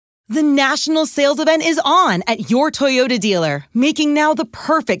The national sales event is on at your Toyota dealer, making now the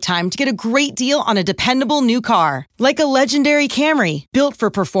perfect time to get a great deal on a dependable new car. Like a legendary Camry, built for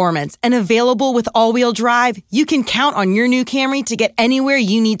performance and available with all-wheel drive, you can count on your new Camry to get anywhere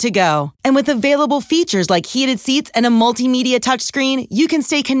you need to go. And with available features like heated seats and a multimedia touchscreen, you can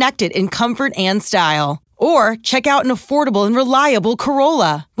stay connected in comfort and style. Or check out an affordable and reliable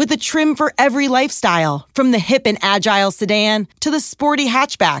Corolla with a trim for every lifestyle, from the hip and agile sedan to the sporty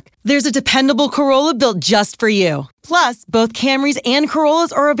hatchback. There's a dependable Corolla built just for you. Plus, both Camrys and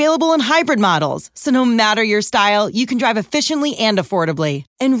Corollas are available in hybrid models, so no matter your style, you can drive efficiently and affordably.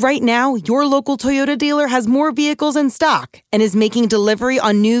 And right now, your local Toyota dealer has more vehicles in stock and is making delivery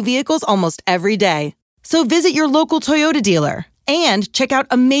on new vehicles almost every day. So visit your local Toyota dealer. And check out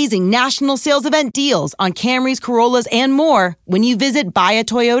amazing national sales event deals on Camrys, Corollas, and more when you visit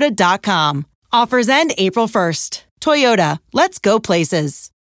buyatoyota.com. Offers end April 1st. Toyota, let's go places.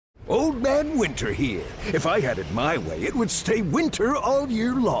 Old Man Winter here. If I had it my way, it would stay winter all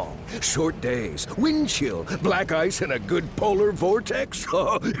year long. Short days, wind chill, black ice, and a good polar vortex.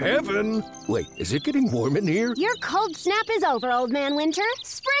 Oh, heaven. Wait, is it getting warm in here? Your cold snap is over, Old Man Winter.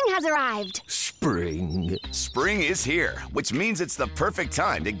 Spring has arrived. Spring. Spring is here, which means it's the perfect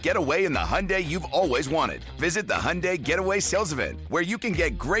time to get away in the Hyundai you've always wanted. Visit the Hyundai Getaway Sales Event, where you can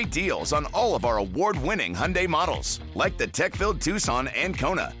get great deals on all of our award-winning Hyundai models, like the tech-filled Tucson and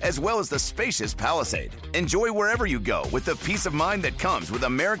Kona, as well as the spacious Palisade. Enjoy wherever you go with the peace of mind that comes with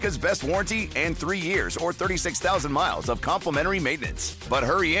America's best warranty and 3 years or 36,000 miles of complimentary maintenance. But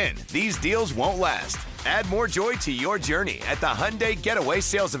hurry in, these deals won't last. Add more joy to your journey at the Hyundai Getaway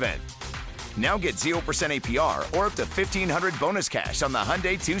Sales Event. Now get 0% APR or up to $1,500 bonus cash on the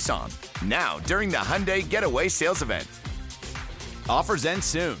Hyundai Tucson. Now, during the Hyundai Getaway Sales Event. Offers end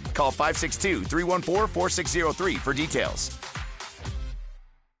soon. Call 562-314-4603 for details.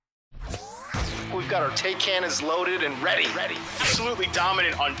 We've got our take cannons loaded and ready. Absolutely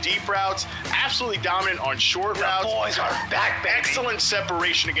dominant on deep routes. Absolutely dominant on short routes. Boys are back, baby. Excellent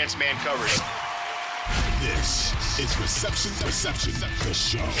separation against man coverage. This is Reception Perception, the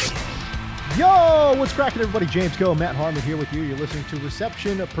show. Yo, what's cracking, everybody? James Go, Matt Harmon here with you. You're listening to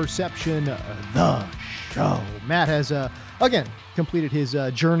Reception Perception, the show. Matt has, again, completed his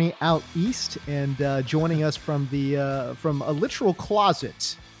journey out east, and joining us from a literal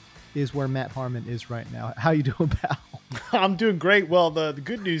closet is where Matt Harmon is right now. How you doing, pal? I'm doing great. Well, the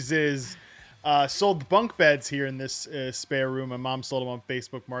good news is sold the bunk beds here in this spare room. My mom sold them on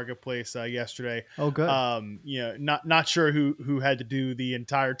Facebook Marketplace yesterday. Oh, good. Not sure who had to do the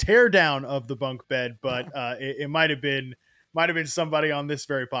entire tear down of the bunk bed, but it might have been somebody on this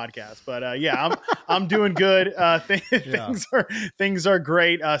very podcast. But I'm doing good. Things are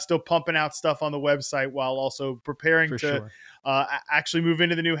great. Still pumping out stuff on the website while also preparing actually move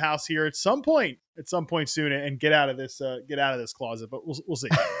into the new house here at some point soon and get out of this closet. But we'll see.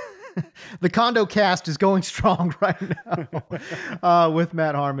 The condo cast is going strong right now with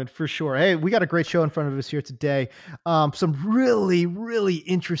Matt Harmon for sure. Hey, we got a great show in front of us here today. Some really, really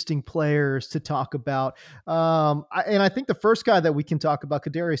interesting players to talk about. And I think the first guy that we can talk about,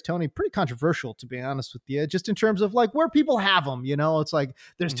 Kadarius Toney, pretty controversial, to be honest with you, just in terms of like where people have him. You know, it's like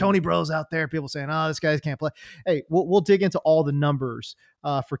there's Tony Bros out there, people saying, oh, this guy can't play. Hey, we'll dig into all the numbers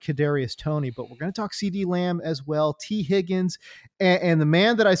for Kadarius Toney, but we're going to talk CD Lamb as well, T. Higgins, and the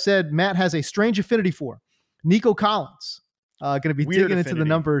man that I said Matt has a strange affinity for, Nico Collins. Going to be weird digging affinity. into the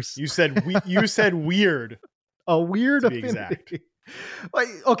numbers. You said weird. A weird affinity. Exact. Like,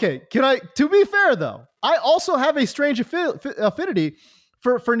 okay, to be fair though, I also have a strange affinity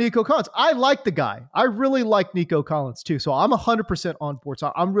for Nico Collins. I like the guy. I really like Nico Collins too. So I'm 100% on board.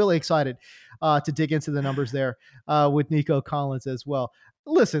 So I'm really excited to dig into the numbers there with Nico Collins as well.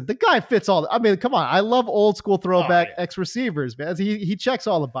 Listen, the guy fits I mean, come on. I love old school throwback X receivers, man. He checks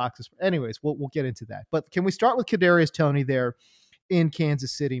all the boxes. Anyways, we'll get into that. But can we start with Kadarius Toney there in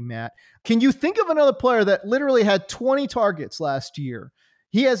Kansas City, Matt? Can you think of another player that literally had 20 targets last year?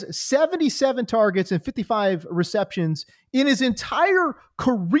 He has 77 targets and 55 receptions in his entire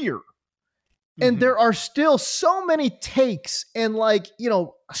career. And there are still so many takes and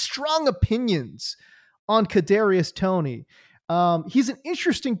strong opinions on Kadarius Toney. He's an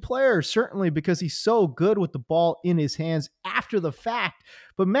interesting player, certainly, because he's so good with the ball in his hands after the fact.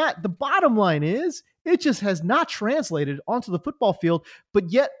 But Matt, the bottom line is it just has not translated onto the football field, but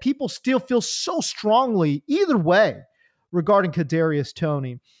yet people still feel so strongly either way regarding Kadarius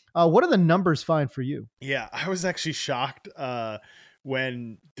Toney. What are the numbers find for you? Yeah, I was actually shocked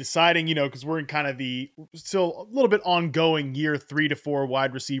when deciding, because we're in kind of the still a little bit ongoing year 3 to 4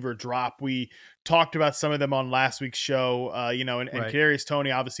 wide receiver drop. We talked about some of them on last week's show, and Right. Kadarius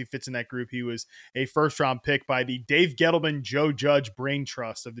Toney obviously fits in that group. He was a first-round pick by the Dave Gettleman, Joe Judge brain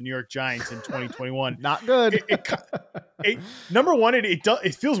trust of the New York Giants in 2021. Not good. Number one,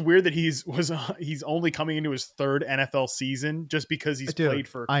 it feels weird that he's only coming into his third NFL season just because he's played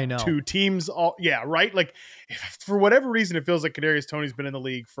for two teams. Right. Like for whatever reason, it feels like Kadarius Toney's been in the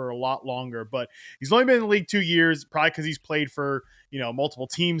league for a lot longer, but he's only been in the league 2 years, probably because he's played for multiple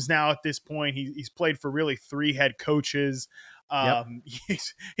teams now at this point. He's played for really 3 head coaches.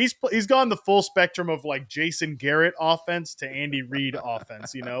 He's gone the full spectrum of like Jason Garrett offense to Andy Reid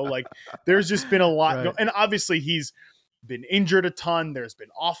offense. Like there's just been a lot, Right. and obviously he's been injured a ton. There's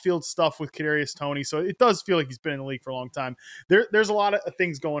been off-field stuff with Kadarius Toney, so it does feel like he's been in the league for a long time. There's a lot of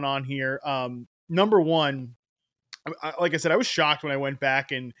things going on here. Number one, like I said, I was shocked when I went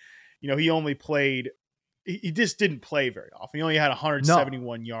back and he only played. He just didn't play very often. He only had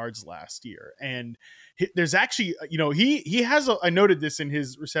 171 yards last year, and there's actually he has I noted this in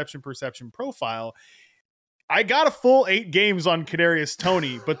his reception perception profile. I got a full 8 games on Kadarius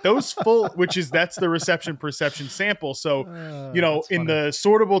Toney, but those that's the reception perception sample. So, in the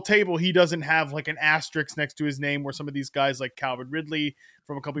sortable table, he doesn't have like an asterisk next to his name where some of these guys like Calvin Ridley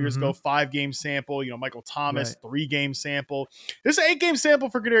from a couple years ago, 5-game sample, Michael Thomas, 3-game sample. There's an 8-game sample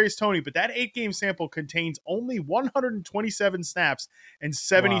for Kadarius Toney, but that 8-game sample contains only 127 snaps and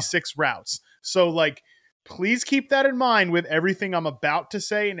 76 routes. So like, please keep that in mind with everything I'm about to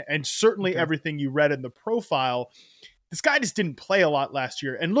say, and certainly everything you read in the profile. This guy just didn't play a lot last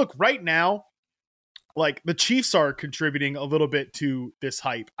year. And look, right now, like the Chiefs are contributing a little bit to this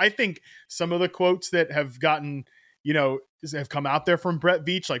hype. I think some of the quotes that have gotten, have come out there from Brett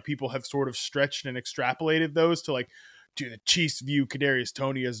Veach, like people have sort of stretched and extrapolated those to like, do the Chiefs view Kadarius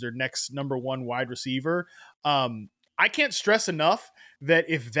Toney as their next number 1 wide receiver? I can't stress enough that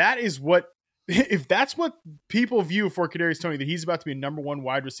if that's what people view for Kadarius Toney, that he's about to be a number 1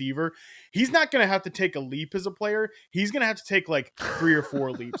 wide receiver, he's not going to have to take a leap as a player. He's going to have to take like 3 or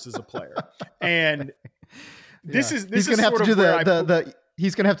 4 leaps as a player. And this is going to have to do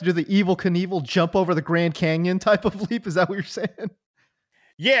he's going to have to do the Evel Knievel jump over the Grand Canyon type of leap. Is that what you're saying?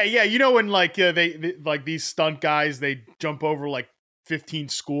 Yeah. When like they like these stunt guys, they jump over like 15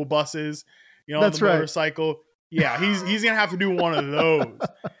 school buses, on the motorcycle. Yeah, he's going to have to do one of those.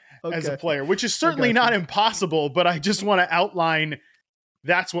 As a player, which is certainly not impossible, but I just want to outline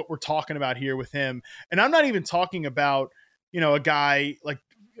that's what we're talking about here with him. And I'm not even talking about, a guy like,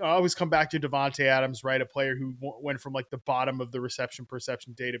 I always come back to Davante Adams, right? A player who went from like the bottom of the reception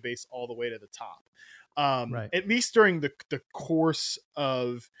perception database all the way to the top. At least during the course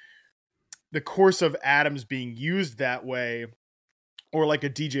of Adams being used that way, or like a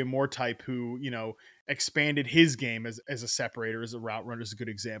DJ Moore type who, expanded his game as a separator, as a route runner, is a good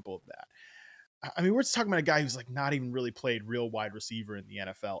example of that. I mean, we're just talking about a guy who's like not even really played real wide receiver in the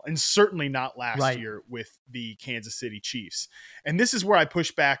NFL, and certainly not last year with the Kansas City Chiefs. And this is where I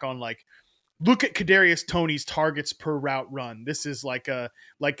push back on like, look at Kadarius Toney's targets per route run. This is like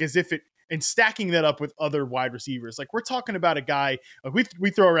as if it, and stacking that up with other wide receivers. Like we're talking about a guy, like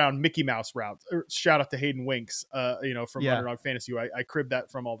we throw around Mickey Mouse routes. Shout out to Hayden Winks, from Underdog Fantasy, who I crib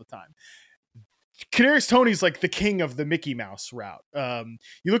that from all the time. Kadarius Toney's like the king of the Mickey Mouse route.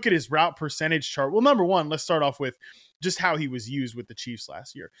 You look at his route percentage chart. Well, number one, let's start off with just how he was used with the Chiefs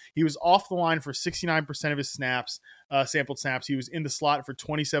last year. He was off the line for 69% of his snaps, sampled snaps. He was in the slot for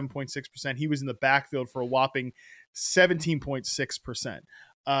 27.6%. He was in the backfield for a whopping 17.6%.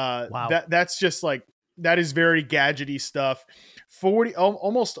 Wow. That's just like, that is very gadgety stuff.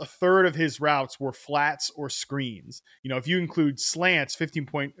 Almost a third of his routes were flats or screens. If you include slants,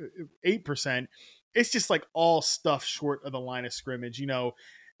 15.8%, it's just like all stuff short of the line of scrimmage.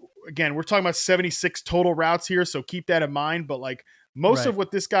 Again, we're talking about 76 total routes here, so keep that in mind. But like most of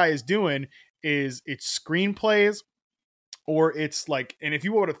what this guy is doing is it's screen plays, or it's like, and if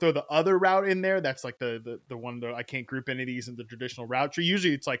you were to throw the other route in there, that's like the one that I can't group any of these in the traditional route tree.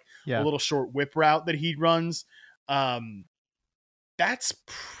 Usually it's like a little short whip route that he runs. That's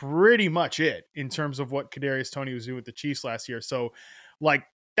pretty much it in terms of what Kadarius Toney was doing with the Chiefs last year. So like,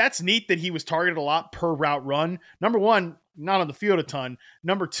 that's neat that he was targeted a lot per route run. Number one, not on the field a ton.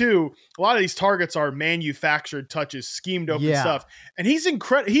 Number two, a lot of these targets are manufactured touches, schemed open stuff. And he's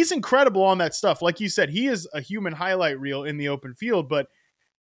incredible on that stuff. Like you said, he is a human highlight reel in the open field, but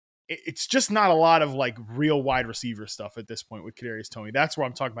it's just not a lot of like real wide receiver stuff at this point with Kadarius Toney. That's where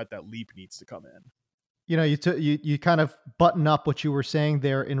I'm talking about that leap needs to come in. You kind of button up what you were saying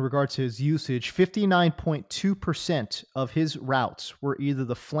there in regards to his usage. 59.2% of his routes were either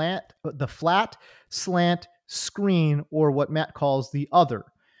the flat, slant, screen, or what Matt calls the other,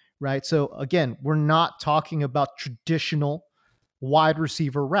 right? So again, we're not talking about traditional wide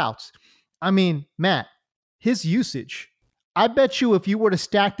receiver routes. I mean, Matt, his usage, I bet you if you were to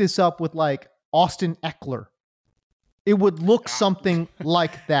stack this up with like Austin Eckler, it would look something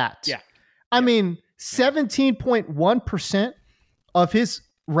like that. Yeah. I mean, 17.1% of his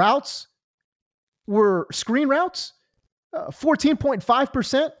routes were screen routes,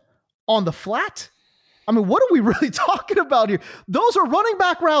 14.5% on the flat. I mean, what are we really talking about here? Those are running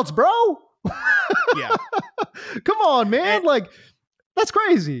back routes, bro. Yeah. Come on, man. That's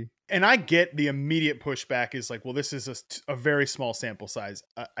crazy. And I get the immediate pushback is like, well, this is a very small sample size.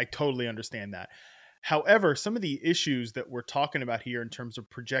 I totally understand that. However, some of the issues that we're talking about here in terms of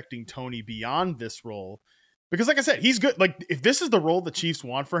projecting Toney beyond this role, because like I said, he's good. Like if this is the role the Chiefs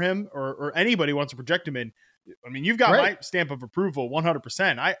want for him or anybody wants to project him in, I mean, you've got my stamp of approval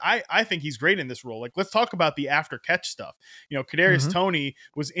 100%. I think he's great in this role. Like, let's talk about the after catch stuff. You know, Kadarius Toney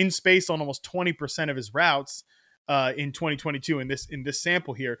was in space on almost 20% of his routes in 2022 in this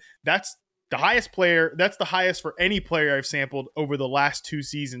sample here. That's the highest player. That's the highest for any player I've sampled over the last 2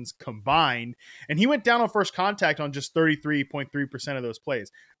 seasons combined. And he went down on first contact on just 33.3% of those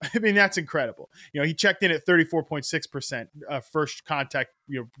plays. I mean, that's incredible. You know, he checked in at 34.6% first contact,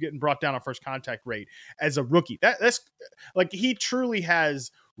 you know, getting brought down on first contact rate as a rookie. That's like, he truly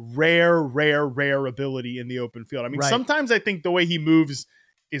has rare ability in the open field. I mean, sometimes I think the way he moves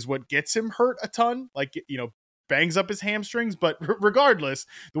is what gets him hurt a ton. Like, you know, bangs up his hamstrings, but regardless,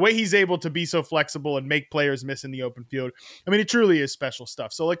 the way he's able to be so flexible and make players miss in the open field, I mean, it truly is special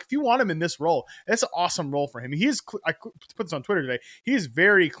stuff. So like, if you want him in this role, that's an awesome role for him. He is, I put this on Twitter today, he is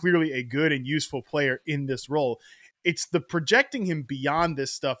very clearly a good and useful player in this role. It's the projecting him beyond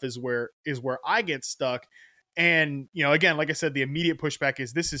this stuff is where I get stuck. And, you know, again, like I said, the immediate pushback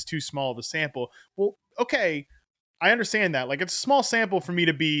is this is too small of a sample. Well, okay, I understand that. Like, it's a small sample for me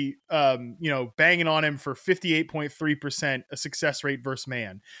to be, you know, banging on him for 58.3% a success rate versus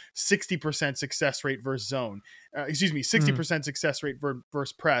man, 60% success rate versus zone, 60% success rate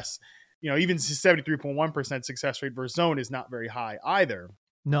versus press. You know, even 73.1% success rate versus zone is not very high either.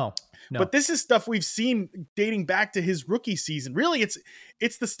 No. But this is stuff we've seen dating back to his rookie season. Really,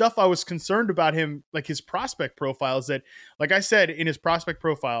 it's the stuff I was concerned about him, like his prospect profiles that, like I said, in his prospect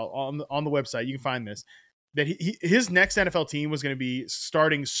profile on the website, you can find this, that his next NFL team was going to be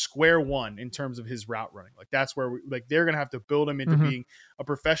starting square one in terms of his route running. Like that's where they're going to have to build him into being a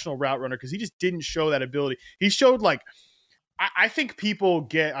professional route runner, because he just didn't show that ability. He showed like, I think people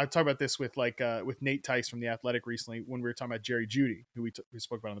I talked about this with with Nate Tice from The Athletic recently when we were talking about Jerry Jeudy, who we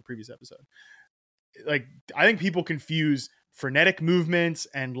spoke about on the previous episode. Like, I think people confuse frenetic movements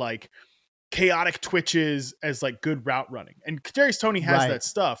and like chaotic twitches as like good route running. And Kadarius Toney has that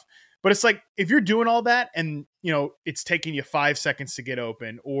stuff. But it's like, if you're doing all that and, you know, it's taking you 5 seconds to get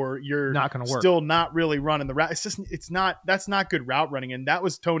open, or you're not going to work, still not really running the route, that's not good route running. And that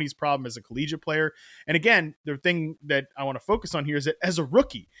was Toney's problem as a collegiate player. And again, the thing that I want to focus on here is that as a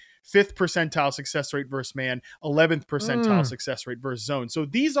rookie, 5th percentile success rate versus man, 11th percentile success rate versus zone. So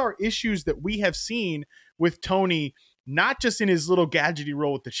these are issues that we have seen with Toney, not just in his little gadgety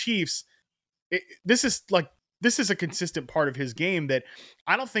role with the Chiefs. This is a consistent part of his game that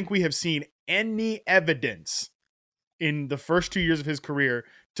I don't think we have seen any evidence in the first 2 years of his career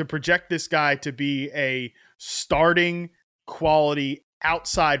to project this guy to be a starting quality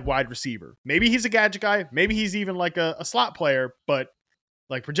outside wide receiver. Maybe he's a gadget guy. Maybe he's even like a slot player, but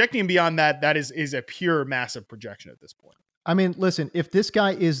like projecting him beyond that is a pure massive projection at this point. I mean, listen, if this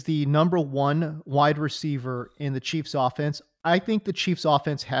guy is the number 1 wide receiver in the Chiefs offense, I think the Chiefs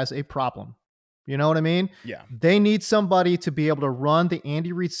offense has a problem. You know what I mean? Yeah. They need somebody to be able to run the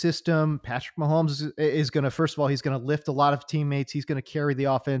Andy Reid system. Patrick Mahomes is going to, first of all, he's going to lift a lot of teammates. He's going to carry the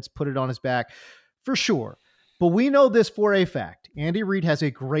offense, put it on his back for sure. But we know this for a fact. Andy Reid has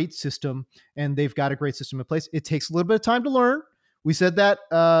a great system, and they've got a great system in place. It takes a little bit of time to learn. We said that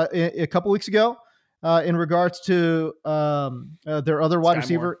a couple weeks ago in regards to their other wide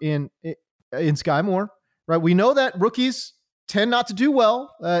receiver in Sky Moore, right? We know that rookies tend not to do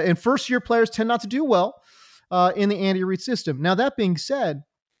well, and first-year players tend not to do well in the Andy Reid system. Now, that being said,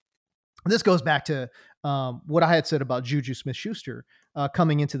 this goes back to what I had said about Juju Smith-Schuster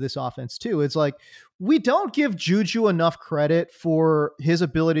coming into this offense too. It's like, we don't give Juju enough credit for his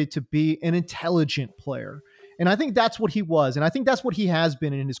ability to be an intelligent player. And I think that's what he was. And I think that's what he has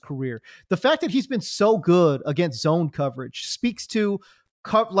been in his career. The fact that he's been so good against zone coverage speaks to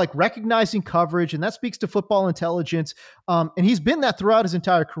like recognizing coverage, and that speaks to football intelligence. And he's been that throughout his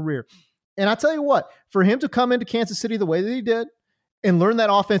entire career. And I tell you what, for him to come into Kansas City the way that he did, and learn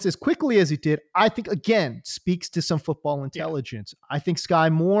that offense as quickly as he did, I think, again, speaks to some football intelligence. Yeah. I think Sky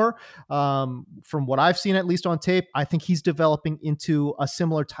Moore, from what I've seen, at least on tape, I think he's developing into a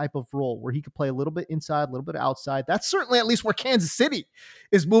similar type of role where he could play a little bit inside, a little bit outside. That's certainly at least where Kansas City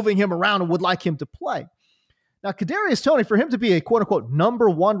is moving him around and would like him to play. Now, Kadarius Toney, for him to be a quote-unquote number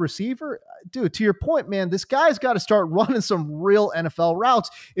one receiver, dude, to your point, man, this guy's got to start running some real NFL routes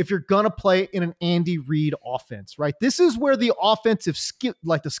if you're going to play in an Andy Reid offense, right? This is where the offensive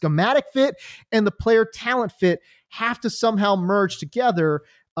like the schematic fit and the player talent fit have to somehow merge together,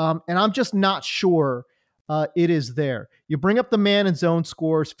 and I'm just not sure it is there. You bring up the man and zone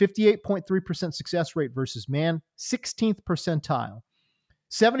scores, 58.3% success rate versus man, 16th percentile.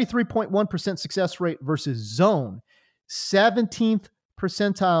 73.1% success rate versus zone, 17th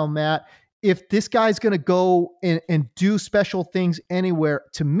percentile, Matt. If this guy's going to go and do special things anywhere,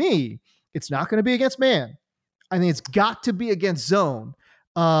 to me, it's not going to be against man. I think it's got to be against zone.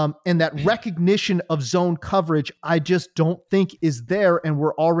 And that recognition of zone coverage, I just don't think is there. And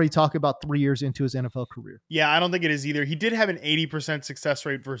we're already talking about 3 years into his NFL career. Yeah, I don't think it is either. He did have an 80% success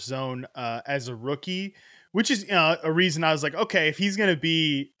rate versus zone as a rookie, which is a reason I was like, okay, if he's going to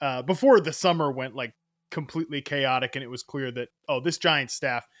be before the summer went like completely chaotic and it was clear that, this Giants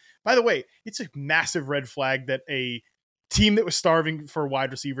staff, by the way, it's a massive red flag that a team that was starving for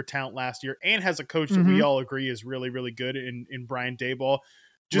wide receiver talent last year and has a coach that we all agree is really, really good in Brian Daboll,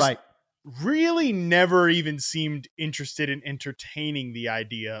 just really never even seemed interested in entertaining the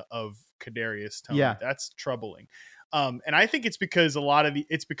idea of Kadarius Toney. Yeah. That's troubling. And I think it's because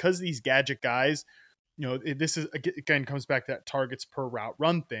it's because these gadget guys, this is again comes back to that targets per route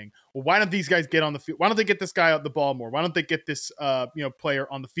run thing. Well, why don't these guys get on the field? Why don't they get this guy out the ball more? Why don't they get this player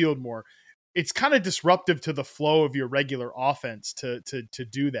on the field more? It's kind of disruptive to the flow of your regular offense to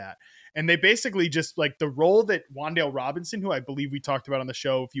do that. And they basically just like the role that Wan'Dale Robinson, who I believe we talked about on the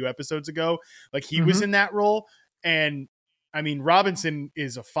show a few episodes ago, like he was in that role. And I mean, Robinson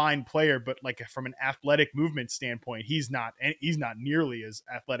is a fine player, but like from an athletic movement standpoint, he's not nearly as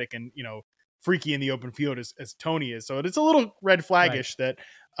athletic and, freaky in the open field as Toney is. So it's a little red flaggish that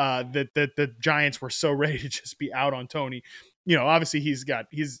the Giants were so ready to just be out on Toney. Obviously he's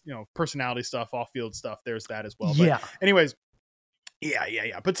personality stuff, off field stuff. There's that as well. Yeah. But anyways,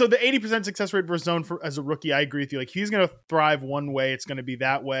 yeah. But so the 80% success rate versus zone as a rookie, I agree with you. Like he's going to thrive one way. It's going to be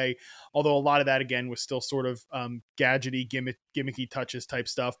that way. Although a lot of that again was still sort of gadgety, gimmicky touches type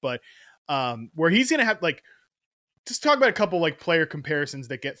stuff. But where he's going to have like, just talk about a couple like player comparisons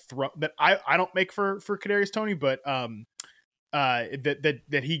that get thrown that I don't make for Kadarius Toney, but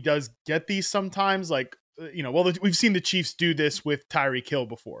that he does get these sometimes. Like we've seen the Chiefs do this with Tyreek Hill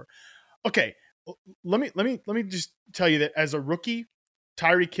before. Okay, let me just tell you that as a rookie,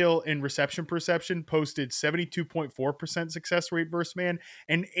 Tyreek Hill in reception perception posted 72.4% success rate versus man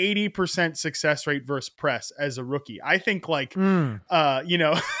and 80% success rate versus press as a rookie. I think like, like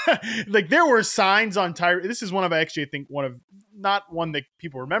there were signs on Tyreek. This is not one that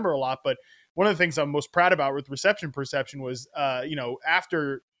people remember a lot, but one of the things I'm most proud about with reception perception was,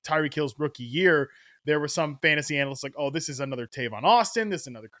 after Tyreek Hill's rookie year, there were some fantasy analysts like, this is another Tavon Austin, this is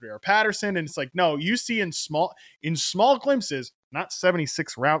another Cordero Patterson. And it's like, no, you see in small glimpses, not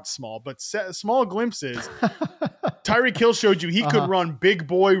 76 routes small, but small glimpses, Tyreek Hill showed you he could run big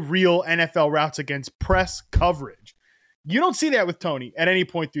boy real NFL routes against press coverage. You don't see that with Toney at any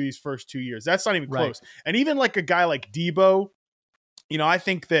point through these first 2 years. That's not even close. And even like a guy like Debo, I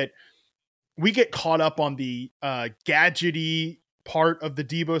think that we get caught up on the gadgety part of the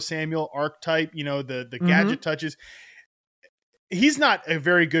Debo Samuel archetype, the gadget touches. He's not a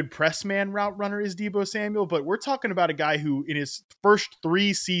very good press man route runner is Debo Samuel, but we're talking about a guy who in his first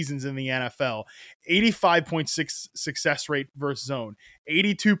 3 seasons in the NFL, 85.6 success rate versus zone,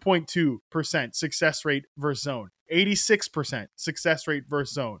 82.2% success rate versus zone, 86% success rate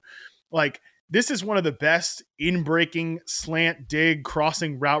versus zone. Like this is one of the best in breaking slant dig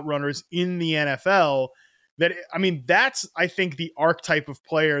crossing route runners in the NFL. That's I think the archetype of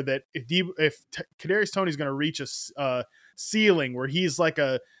player that if Kadarius Toney is going to reach a ceiling where he's like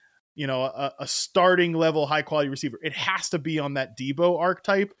a starting level high quality receiver, it has to be on that Debo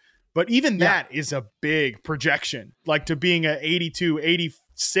archetype. But even that is a big projection, like to being a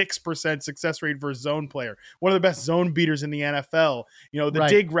 86% success rate versus zone player, one of the best zone beaters in the NFL. The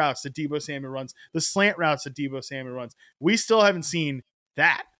dig routes that Debo Samuel runs, the slant routes that Debo Samuel runs. We still haven't seen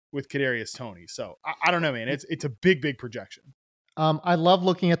that with Kadarius Toney. So I don't know, man. It's a big projection. I love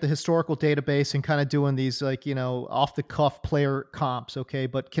looking at the historical database and kind of doing these off the cuff player comps. Okay.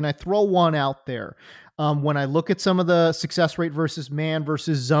 But can I throw one out there? When I look at some of the success rate versus man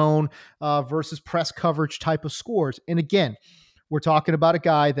versus zone versus press coverage type of scores. And again, We're talking about a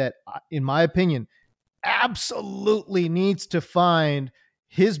guy that, in my opinion, absolutely needs to find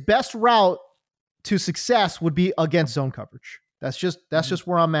his best route to success would be against zone coverage. That's just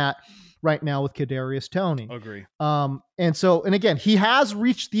where I'm at right now with Kadarius Toney. Agree. And again, he has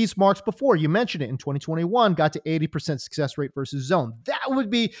reached these marks before. You mentioned it in 2021, got to 80% success rate versus zone. That would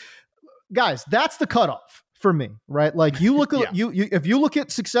be, guys, that's the cutoff for me, right? Like you look at if you look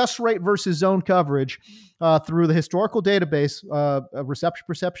at success rate versus zone coverage through the historical database,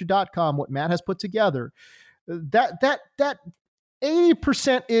 receptionperception.com, what Matt has put together, that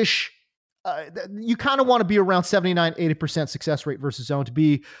 80% ish. You kind of want to be around 79, 80% success rate versus zone to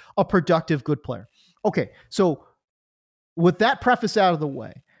be a productive, good player. Okay. So with that preface out of the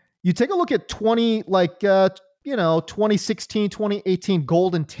way, you take a look at 2016, 2018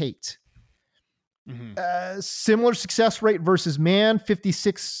 Golden Tate. Similar success rate versus man,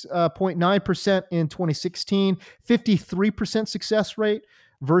 56.9% in 2016, 53% success rate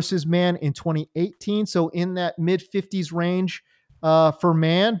versus man in 2018. So in that mid 50s range for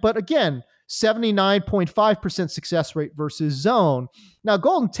man, but again, 79.5% success rate versus zone. Now,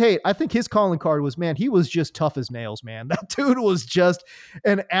 Golden Tate, I think his calling card was, man, he was just tough as nails, man. That dude was just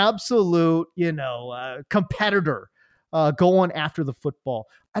an absolute, competitor going after the football.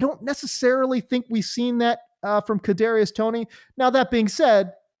 I don't necessarily think we've seen that from Kadarius Toney. Now, that being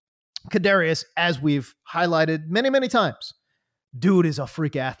said, Kadarius, as we've highlighted many, many times, dude is a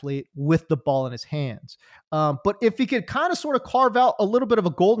freak athlete with the ball in his hands. But if he could kind of sort of carve out a little bit of a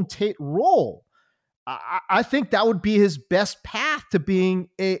Golden Tate role, I think that would be his best path to being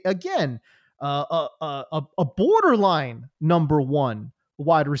a borderline number one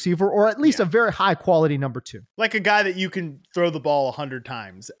wide receiver, or at least a very high quality number two. Like a guy that you can throw the ball 100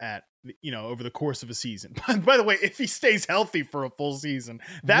 times at, over the course of a season. By the way, if he stays healthy for a full season,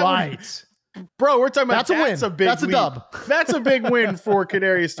 that would... Bro, we're talking about that's a big win. Dub. That's a big win for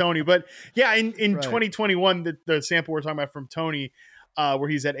Kadarius Toney. But yeah, in 2021, the sample we're talking about from Toney, where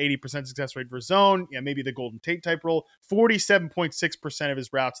he's at 80% success rate for zone, maybe the Golden Tate type role, 47.6% of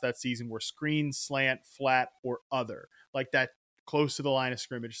his routes that season were screen, slant, flat, or other, like that close to the line of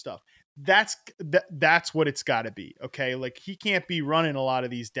scrimmage stuff. That's what it's got to be. Okay. Like he can't be running a lot of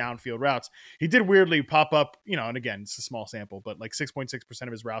these downfield routes. He did weirdly pop up, and again, it's a small sample, but like 6.6%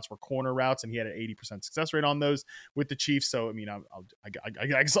 of his routes were corner routes, and he had an 80% success rate on those with the Chiefs. So, I mean, I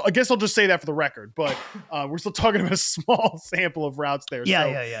guess I'll just say that for the record, but we're still talking about a small sample of routes there.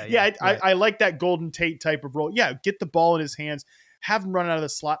 I like that Golden Tate type of role. Yeah. Get the ball in his hands, have him run out of the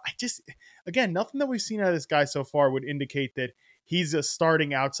slot. Again, nothing that we've seen out of this guy so far would indicate that he's a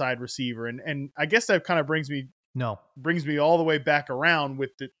starting outside receiver. And I guess that kind of brings me all the way back around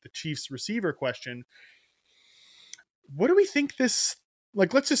with the Chiefs receiver question. What do we think this,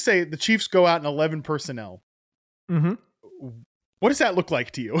 like, let's just say the Chiefs go out in 11 personnel. Mm-hmm. What does that look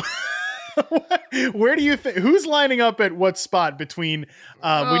like to you? Where do you think, who's lining up at what spot between, we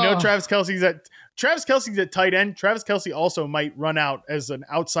know Travis Kelce's at tight end. Travis Kelce also might run out as an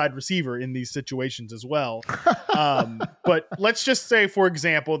outside receiver in these situations as well. But let's just say, for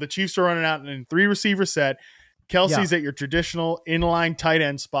example, the Chiefs are running out in 3 receiver set. Kelce's at your traditional inline tight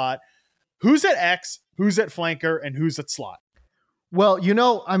end spot. Who's at X, who's at flanker, and who's at slot? Well,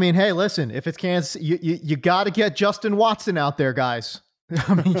 hey, listen, if it's Kansas, you got to get Justin Watson out there, guys.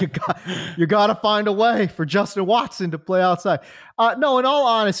 I mean, you got to find a way for Justin Watson to play outside. No, in all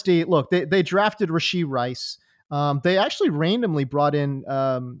honesty, look, they drafted Rashee Rice. They actually randomly brought in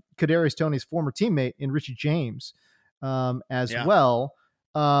Kadarius Toney's former teammate in Richie James as well,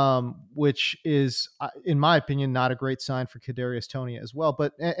 which is, in my opinion, not a great sign for Kadarius Toney as well.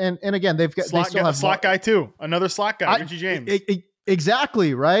 But and again, they still have slot guy too, another slot guy, Richie James.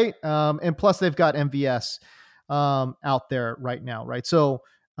 Exactly right, and plus they've got MVS. Out there right now, right? So,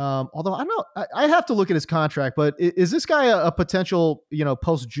 although I don't know, I have to look at his contract, but is this guy a potential,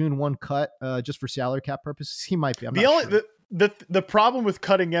 post June 1 cut just for salary cap purposes? He might be. The problem with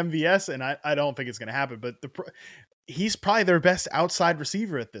cutting MVS, and I don't think it's going to happen, but he's probably their best outside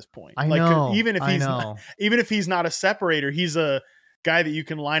receiver at this point. Even if he's not a separator, he's a guy that you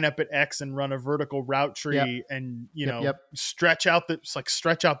can line up at X and run a vertical route tree and, stretch out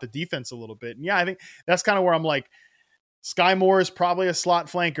the defense a little bit. And I think that's kind of where I'm like, Sky Moore is probably a slot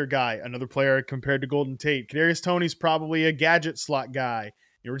flanker guy, another player compared to Golden Tate. Kadarius Toney's probably a gadget slot guy.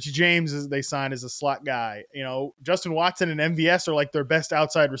 Richie James they signed as a slot guy. Justin Watson and MVS are like their best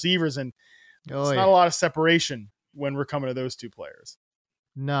outside receivers, and it's not a lot of separation when we're coming to those two players.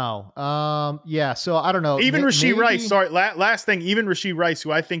 No. So I don't know. Even Rashee Rice, sorry, last thing, even Rashee Rice, who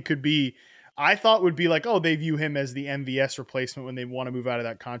I think I thought would be like, they view him as the MVS replacement when they want to move out of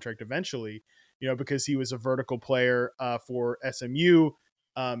that contract eventually. because he was a vertical player for SMU.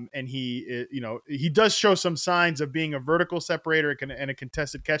 And he does show some signs of being a vertical separator and a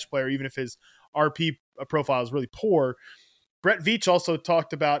contested catch player, even if his RP profile is really poor. Brett Veach also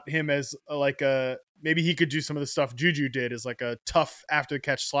talked about him as maybe he could do some of the stuff Juju did, as like a tough after the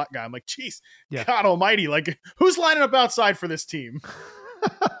catch slot guy. I'm like, geez, God almighty. Like, who's lining up outside for this team?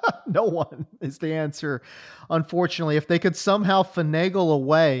 No one is the answer. Unfortunately, if they could somehow finagle a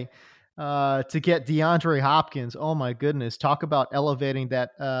way to get DeAndre Hopkins, oh my goodness, talk about elevating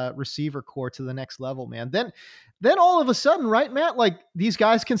that receiver core to the next level, man. Then all of a sudden, right, Matt, like these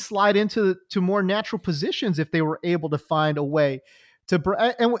guys can slide into more natural positions if they were able to find a way to.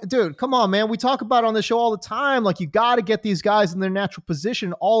 And dude, come on, man. We talk about on the show all the time. Like, you got to get these guys in their natural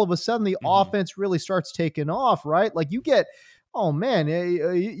position. All of a sudden, the offense really starts taking off, right? Like, you get, oh man,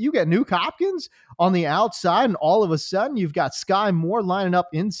 you get Nuke Hopkins on the outside, and all of a sudden you've got Sky Moore lining up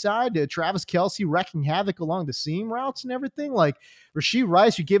inside, Travis Kelce wrecking havoc along the seam routes and everything. Like, Rashee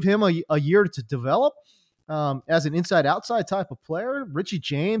Rice, you give him a year to develop as an inside-outside type of player. Richie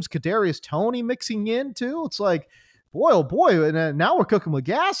James, Kadarius Toney mixing in too. It's like, boy, oh boy, and now we're cooking with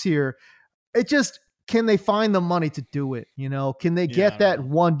gas here. It just, can they find the money to do it? Can they get that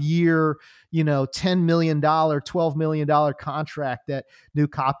 1 year, $10 million, $12 million contract that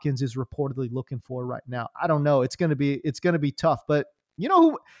Nuke Hopkins is reportedly looking for right now? I don't know. It's going to be tough, but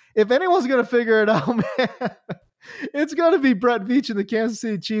who, if anyone's going to figure it out, man, it's going to be Brett Veach and the Kansas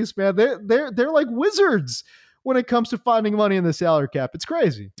City Chiefs, man. They're like wizards when it comes to finding money in the salary cap. It's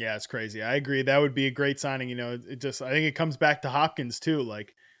crazy. Yeah, it's crazy. I agree. That would be a great signing. I think it comes back to Hopkins too.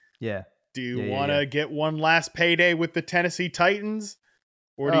 Like, yeah. Do you want to get one last payday with the Tennessee Titans,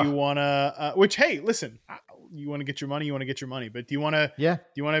 or do you want to? Which, hey, listen, you want to get your money, but do you want to? Yeah. Do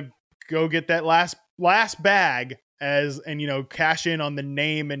you want to go get that last bag and cash in on the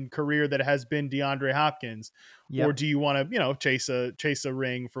name and career that has been DeAndre Hopkins, or do you want to chase a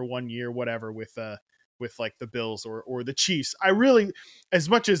ring for 1 year, whatever, with like the Bills or the Chiefs? I really, as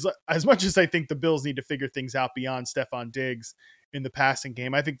much as I think the Bills need to figure things out beyond Stephon Diggs in the passing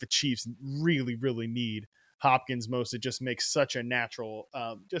game, I think the Chiefs really, really need Hopkins most. It just makes such a natural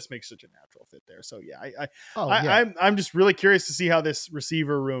fit there. So yeah, I'm just really curious to see how this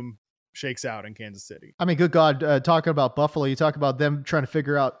receiver room shakes out in Kansas City. I mean, good God, talking about Buffalo, you talk about them trying to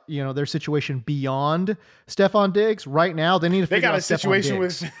figure out, their situation beyond Stephon Diggs. Right now, they need to figure out a situation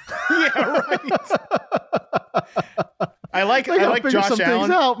with, yeah, right. I like Josh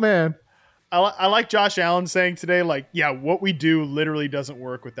Allen out, man. I like Josh Allen saying today, like, yeah, what we do literally doesn't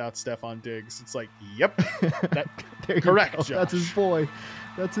work without Stephon Diggs. It's like, yep, correct, Josh. That's his boy.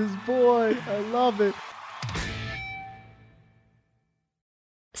 I love it.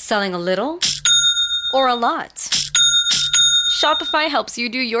 Selling a little or a lot? Shopify helps you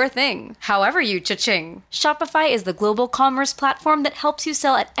do your thing, however you cha-ching. Shopify is the global commerce platform that helps you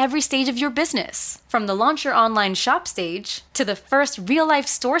sell at every stage of your business. From the launch your online shop stage, to the first real-life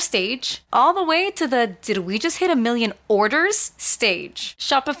store stage, all the way to the did we just hit 1 million orders stage.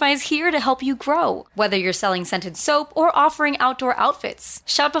 Shopify's here to help you grow. Whether you're selling scented soap or offering outdoor outfits,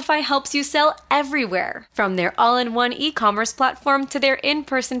 Shopify helps you sell everywhere. From their all-in-one e-commerce platform to their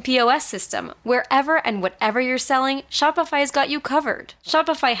in-person POS system, wherever and whatever you're selling, Shopify's got you covered.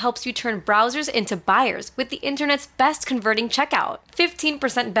 Shopify helps you turn browsers into buyers with the internet's best converting checkout.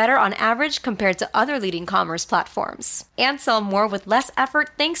 15% better on average compared to other leading commerce platforms. And sell more with less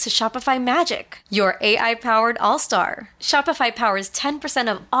effort thanks to Shopify Magic, your AI-powered all-star. Shopify powers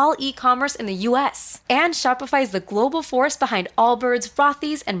 10% of all e-commerce in the US. And Shopify is the global force behind Allbirds,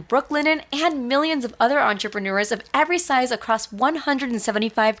 Rothy's, and Brooklinen, and millions of other entrepreneurs of every size across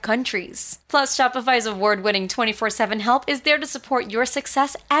 175 countries. Plus, Shopify's award-winning 24/7 help is there to support your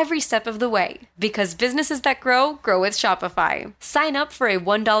success every step of the way. Because businesses that grow with Shopify. Sign up for a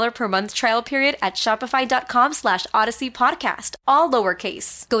 $1 per month trial period at shopify.com/Odyssey Podcast, all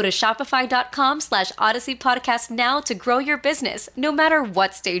lowercase. Go to shopify.com/Odyssey Podcast now to grow your business, no matter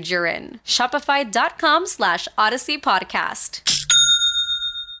what stage you're in. Shopify.com/Odyssey Podcast.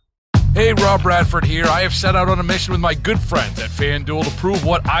 Hey, Rob Bradford here. I have set out on a mission with my good friends at FanDuel to prove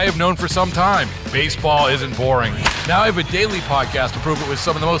what I have known for some time. Baseball isn't boring. Now I have a daily podcast to prove it with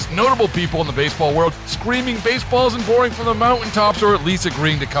some of the most notable people in the baseball world, screaming baseball isn't boring from the mountaintops, or at least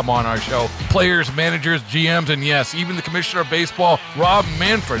agreeing to come on our show. Players, managers, GMs, and yes, even the commissioner of baseball, Rob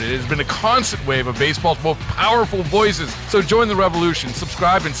Manfred. It has been a constant wave of baseball's most powerful voices. So join the revolution.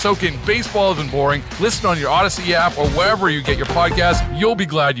 Subscribe and soak in Baseball Isn't Boring. Listen on your Odyssey app or wherever you get your podcasts. You'll be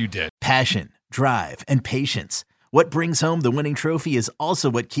glad you did. Passion, drive, and patience. What brings home the winning trophy is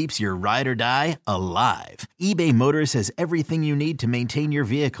also what keeps your ride or die alive. eBay Motors has everything you need to maintain your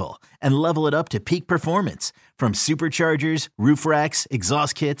vehicle and level it up to peak performance, from superchargers, roof racks,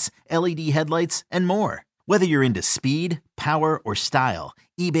 exhaust kits, LED headlights, and more. Whether you're into speed, power, or style,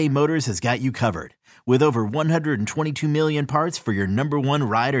 eBay Motors has got you covered. With over 122 million parts for your number one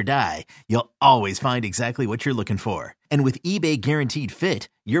ride or die, you'll always find exactly what you're looking for. And with eBay Guaranteed Fit,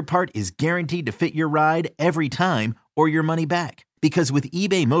 your part is guaranteed to fit your ride every time or your money back. Because with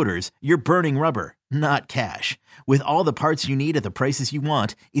eBay Motors, you're burning rubber, not cash. With all the parts you need at the prices you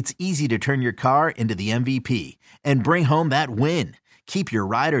want, it's easy to turn your car into the MVP and bring home that win. Keep your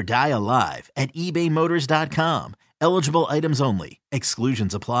ride or die alive at ebaymotors.com. Eligible items only.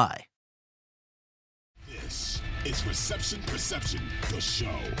 Exclusions apply. This is Reception, the show.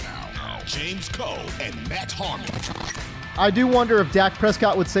 Now, James Koh and Matt Harmon. I do wonder if Dak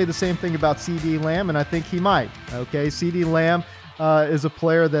Prescott would say the same thing about CeeDee Lamb, and I think he might. Okay, CeeDee Lamb is a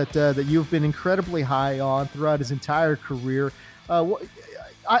player that you've been incredibly high on throughout his entire career.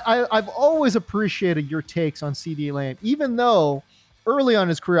 I've always appreciated your takes on CeeDee Lamb, even though early on in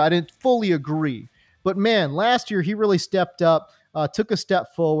his career I didn't fully agree. But man, last year he really stepped up, took a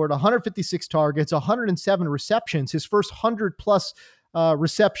step forward, 156 targets, 107 receptions, his first 100-plus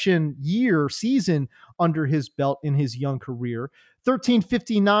reception season under his belt in his young career.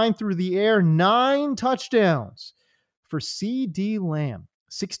 1359 through the air, 9 touchdowns for CeeDee Lamb.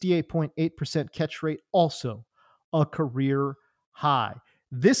 68.8% catch rate, also a career high.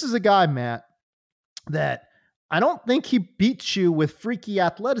 This is a guy, Matt, that I don't think he beats you with freaky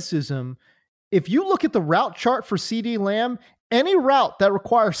athleticism. If you look at the route chart for CeeDee Lamb, any route that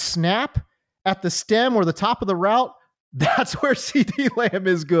requires snap at the stem or the top of the route, that's where CeeDee Lamb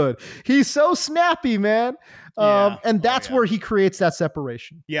is good. He's so snappy, man. And that's where he creates that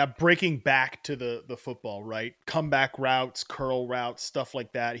separation. Yeah, breaking back to the football, right? Comeback routes, curl routes, stuff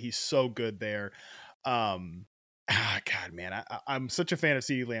like that. He's so good there. God, man, I'm such a fan of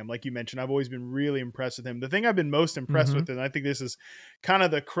CeeDee Lamb. Like you mentioned, I've always been really impressed with him. The thing I've been most impressed with, and I think this is kind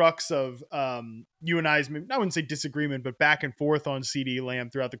of the crux of you and I's, I wouldn't say disagreement, but back and forth on CeeDee Lamb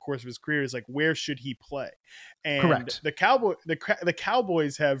throughout the course of his career, is like, where should he play? And correct. The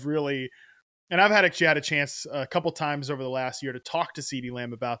Cowboys have really, and I've had a chance a couple times over the last year to talk to CeeDee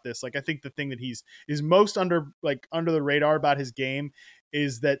Lamb about this. Like, I think the thing that is most under the radar about his game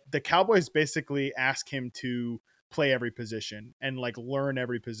is that the Cowboys basically ask him to play every position and like learn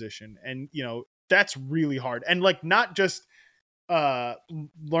every position. And, you know, that's really hard. And like, not just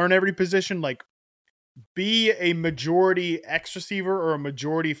learn every position, like be a majority X receiver or a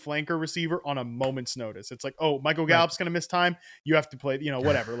majority flanker receiver on a moment's notice. It's like, oh, Michael Gallup's going to miss time. You have to play, you know,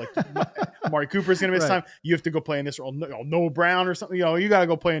 whatever. Like Amari Cooper's going to miss time. You have to go play in this role. Noah Brown or something, you know, you got to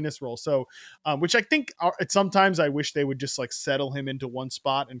go play in this role. So, which I think sometimes I wish they would just like settle him into one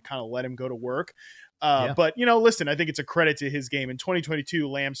spot and kind of let him go to work. But, you know, listen, I think it's a credit to his game. In 2022,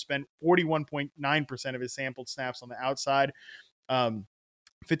 Lamb spent 41.9% of his sampled snaps on the outside,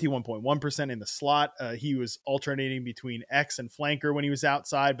 51.1% in the slot. He was alternating between X and flanker when he was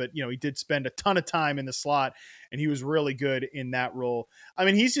outside, but, you know, he did spend a ton of time in the slot, and he was really good in that role. I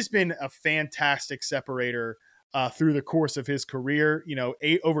mean, he's just been a fantastic separator through the course of his career. You know,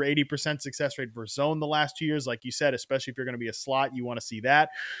 over 80% success rate versus zone the last 2 years. Like you said, especially if you're going to be a slot, you want to see that.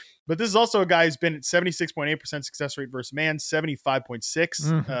 But this is also a guy who's been at 76.8% success rate versus man,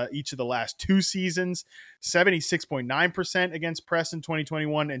 75.6 each of the last 2 seasons, 76.9% against press in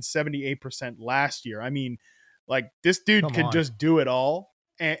 2021, and 78% last year. I mean, like, this dude can just do it all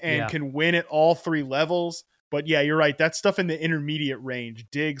and can win at all 3 levels. But yeah, you're right. That stuff in the intermediate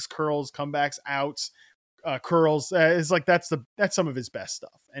range, digs, curls, comebacks, outs, curls, is like, that's some of his best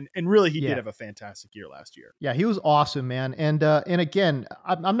stuff. And really, he did have a fantastic year last year. Yeah, he was awesome, man. And again,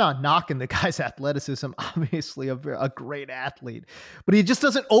 I'm not knocking the guy's athleticism. Obviously, a great athlete, but he just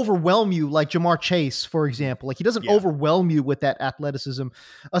doesn't overwhelm you like Jamar Chase, for example. Like, he doesn't overwhelm you with that athleticism,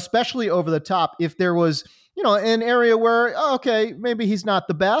 especially over the top. If there was, you know, an area where, okay, maybe he's not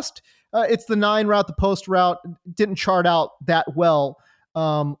the best. It's the 9 route, the post route didn't chart out that well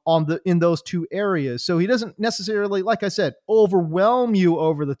in those 2 areas. So he doesn't necessarily, like I said, overwhelm you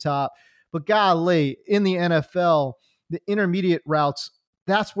over the top, but golly, in the NFL, the intermediate routes,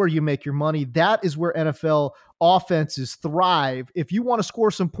 that's where you make your money. That is where NFL offenses thrive. If you want to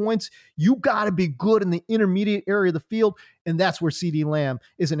score some points, you got to be good in the intermediate area of the field. And that's where CeeDee Lamb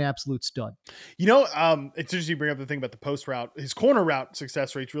is an absolute stud. You know, it's interesting you bring up the thing about the post route. His corner route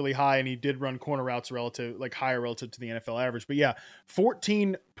success rate's really high, and he did run corner routes higher relative to the NFL average. But yeah,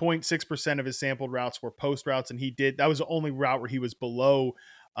 14.6% of his sampled routes were post routes, and that was the only route where he was below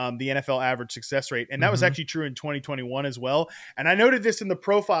the NFL average success rate. And that was actually true in 2021 as well. And I noted this in the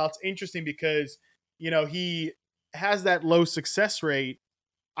profile. It's interesting because, he has that low success rate.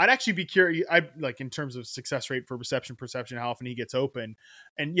 I'd actually be curious. In terms of success rate for reception perception, how often he gets open.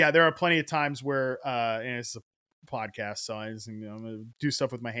 And yeah, there are plenty of times where, and it's a podcast, so I'm going to do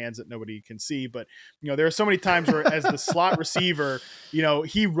stuff with my hands that nobody can see. But, there are so many times where as the slot receiver,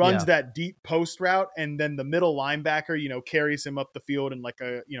 he runs that deep post route and then the middle linebacker, carries him up the field in like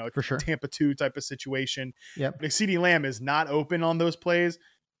a, for sure, Tampa 2 type of situation. Yep. But CeeDee Lamb is not open on those plays.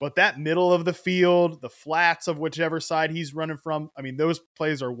 But that middle of the field, the flats of whichever side he's running from, I mean, those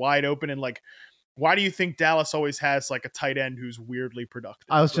plays are wide open. And why do you think Dallas always has like a tight end who's weirdly productive?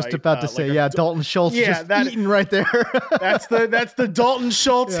 I was just about to say, Dalton Schultz just eating right there. that's the Dalton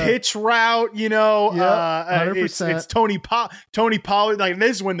Schultz hitch route, 100%. It's Tony Pollard. Like,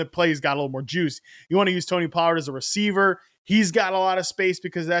 this is when the plays got a little more juice. You want to use Tony Pollard as a receiver. He's got a lot of space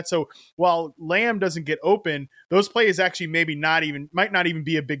because while Lamb doesn't get open, those plays actually might not even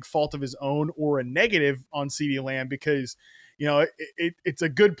be a big fault of his own or a negative on CeeDee Lamb because, it's a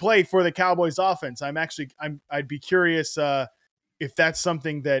good play for the Cowboys offense. I'd be curious if that's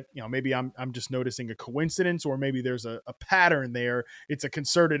something that, maybe I'm just noticing a coincidence or maybe there's a pattern there. It's a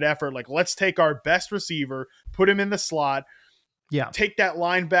concerted effort. Like, let's take our best receiver, put him in the slot, take that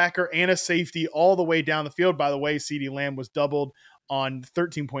linebacker and a safety all the way down the field. By the way, CeeDee Lamb was doubled on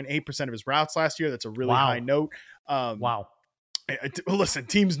 13.8% of his routes last year. That's a really high note. Wow. Listen,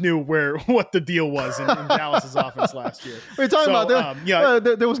 teams knew what the deal was in Dallas's offense last year. We're talking about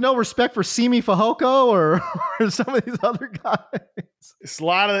there was no respect for Simi Fehoko or some of these other guys. It's a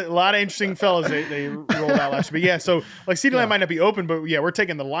lot of interesting fellas they rolled out last year. But yeah, so like CeeDee Lamb might not be open, but yeah, we're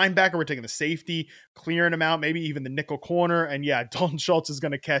taking the linebacker, we're taking the safety, clearing him out, maybe even the nickel corner, and yeah, Dalton Schultz is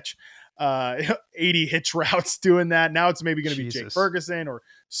going to catch 80 hitch routes doing that. Now it's maybe going to be Jake Ferguson or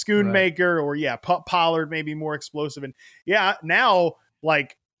Schoonmaker or Pollard, maybe more explosive. And now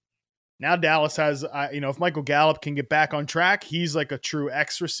Dallas has, if Michael Gallup can get back on track, he's like a true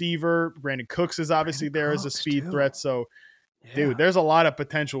X receiver. Brandon Cooks is obviously there as a speed threat. So dude, there's a lot of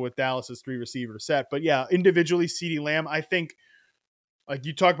potential with Dallas's 3 receiver set. But yeah, individually CeeDee Lamb, I think like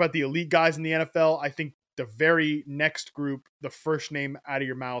you talk about the elite guys in the NFL, I think the very next group, the first name out of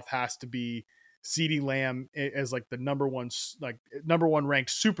your mouth has to be CeeDee Lamb as like the number one ranked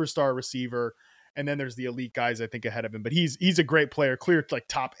superstar receiver. And then there's the elite guys, I think, ahead of him, but he's a great player, clear like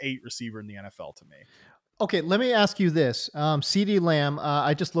top 8 receiver in the NFL to me. Okay. Let me ask you this. CeeDee Lamb,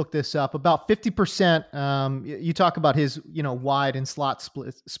 I just looked this up, about 50%. You talk about his, wide and slot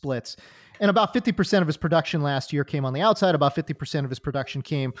splits. And about 50% of his production last year came on the outside. About 50% of his production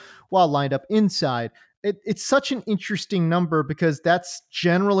came while lined up inside. It's such an interesting number because that's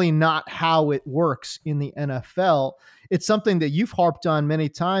generally not how it works in the NFL. It's something that you've harped on many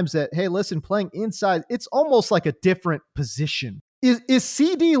times that, hey, listen, playing inside, it's almost like a different position. Is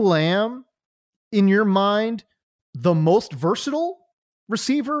CeeDee Lamb, in your mind, the most versatile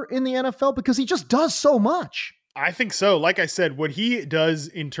receiver in the NFL? Because he just does so much. I think so. Like I said, what he does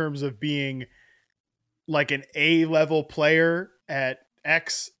in terms of being like an A-level player at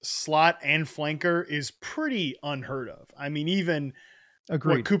X, slot, and flanker is pretty unheard of. I mean, even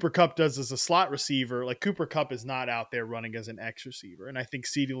what Cooper Kupp does as a slot receiver, like Cooper Kupp is not out there running as an X receiver. And I think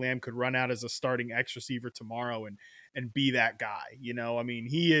CeeDee Lamb could run out as a starting X receiver tomorrow and be that guy. I mean,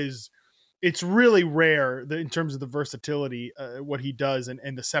 it's really rare in terms of the versatility, what he does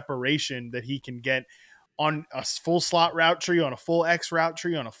and the separation that he can get on a full slot route tree, on a full X route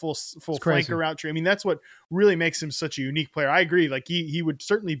tree, on a full flanker route tree. I mean, that's what really makes him such a unique player. I agree. Like he would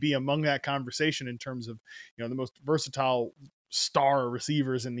certainly be among that conversation in terms of, the most versatile star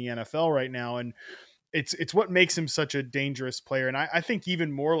receivers in the NFL right now. And it's what makes him such a dangerous player. And I think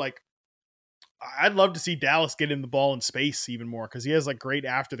even more like, I'd love to see Dallas get him the ball in space even more, because he has like great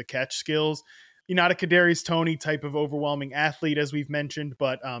after the catch skills. You're not a Kadarius Toney type of overwhelming athlete, as we've mentioned,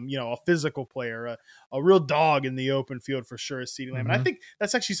 but a physical player, a real dog in the open field for sure is CeeDee Lamb. And I think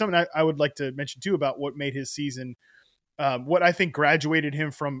that's actually something I would like to mention too about what made his season, what I think graduated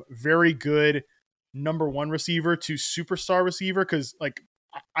him from very good number 1 receiver to superstar receiver. Because like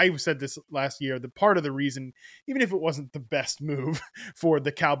I said this last year, the part of the reason, even if it wasn't the best move for the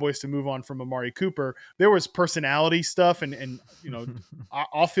Cowboys to move on from Amari Cooper, there was personality stuff and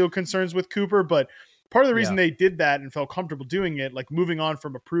off-field concerns with Cooper. But part of the reason they did that and felt comfortable doing it, like moving on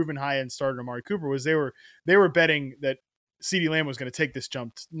from a proven high-end starter Amari Cooper, was they were betting that CeeDee Lamb was going to take this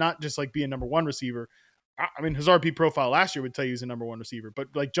jump, not just like be a number 1 receiver. I mean, his RP profile last year would tell you he's a number 1 receiver, but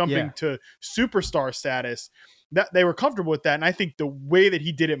like jumping to superstar status, that they were comfortable with that. And I think the way that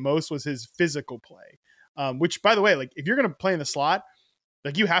he did it most was his physical play, which, by the way, like if you're going to play in the slot,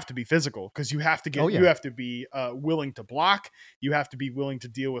 Like, you have to be physical because you have to get, you have to be willing to block. You have to be willing to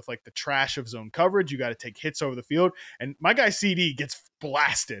deal with like the trash of zone coverage. You got to take hits over the field. And my guy CD gets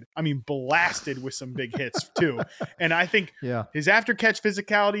blasted. I mean, blasted with some big hits too. And I think his after catch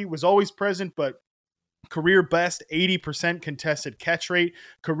physicality was always present, but career best 80% contested catch rate,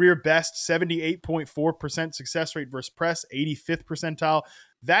 career best 78.4% success rate versus press, 85th percentile.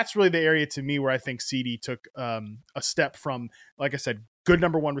 That's really the area to me where I think CD took a step from, like I said, good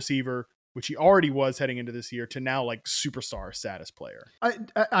number one receiver, which he already was heading into this year, to now like superstar status player.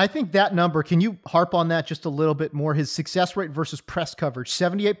 I think that number, can you harp on that just a little bit more? His success rate versus press coverage,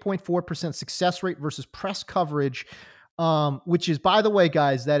 78.4% success rate versus press coverage, which is, by the way,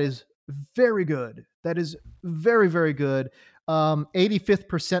 guys, that is very good. That is very, very good. 85th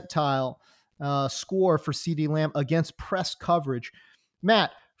percentile score for CD Lamb against press coverage.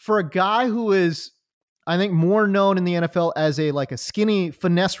 Matt, for a guy who is, I think, more known in the NFL as a skinny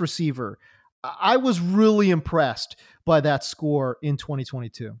finesse receiver, I was really impressed by that score in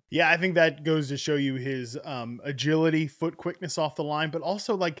 2022. Yeah, I think that goes to show you his agility, foot quickness off the line, but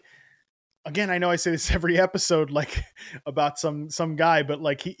also like, again, I know I say this every episode, like about some guy, but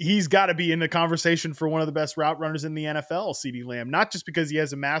like he's got to be in the conversation for one of the best route runners in the NFL, CD Lamb, not just because he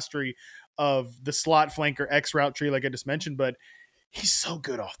has a mastery of the slot flanker X route tree, like I just mentioned, but he's so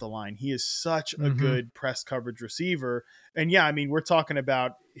good off the line. He is such a good press coverage receiver. And yeah, I mean, we're talking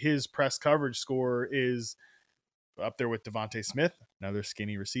about his press coverage score is up there with Devontae Smith, another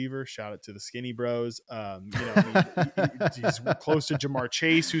skinny receiver. Shout out to the skinny bros. He's close to Jamar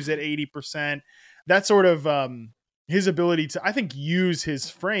Chase, who's at 80%. That sort of his ability to, I think, use his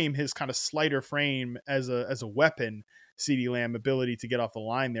frame, his kind of slighter frame as a weapon. CD Lamb ability to get off the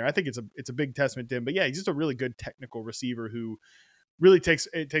line there, I think it's a big testament to him. But yeah, he's just a really good technical receiver who really takes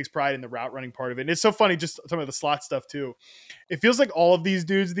pride in the route running part of it. And it's so funny, just some of the slot stuff too. It feels like all of these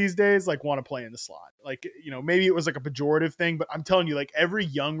dudes these days like want to play in the slot. Like, maybe it was like a pejorative thing, but I'm telling you, like every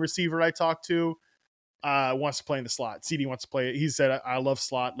young receiver I talk to wants to play in the slot. CD wants to play it. He said, I love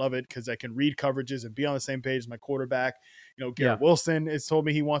slot, love it because I can read coverages and be on the same page as my quarterback. Garrett Wilson has told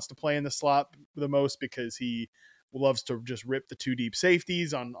me he wants to play in the slot the most because he loves to just rip the two deep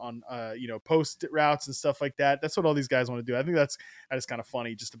safeties on post routes and stuff like that. That's what all these guys want to do. I think that is kind of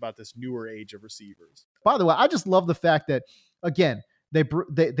funny just about this newer age of receivers. By the way, I just love the fact that, again,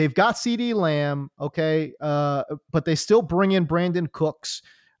 they've got CD Lamb, okay, but they still bring in Brandon Cooks.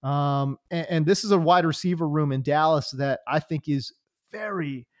 And this is a wide receiver room in Dallas that I think is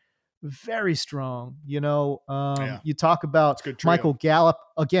very, very strong. You talk about Michael Gallup,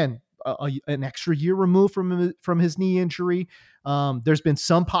 again, an extra year removed from his knee injury. There's been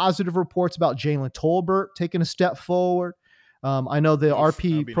some positive reports about Jalen Tolbert taking a step forward. I know the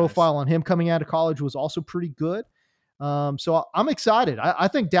RP profile on him coming out of college was also pretty good. So I'm excited. I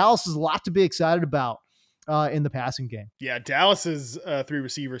think Dallas is a lot to be excited about in the passing game. Yeah, Dallas's 3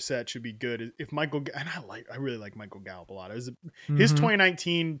 receiver set should be good. If Michael, and I really like Michael Gallup a lot. His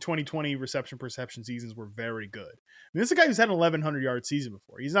 2019, 2020 reception perception seasons were very good. I mean, this is a guy who's had an 1,100 yard season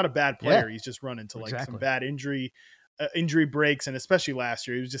before. He's not a bad player. Yeah, he's just run into some bad injury breaks, and especially last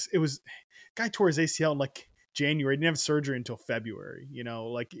year, guy tore his ACL in like January. He didn't have surgery until February.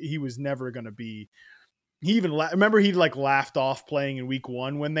 Like he was never going to be. He even remember he like laughed off playing in week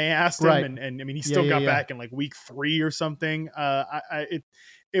 1 when they asked him, and I mean he still got back in like week 3 or something.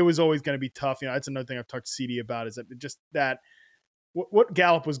 It was always going to be tough. That's another thing I've talked to CD about is that what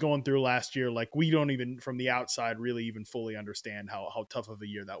Gallup was going through last year. Like we don't even from the outside really even fully understand how tough of a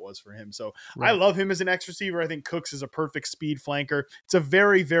year that was for him. So I love him as an X receiver. I think Cooks is a perfect speed flanker. It's a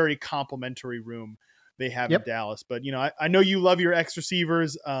very, very complimentary room they have in Dallas. But I know you love your X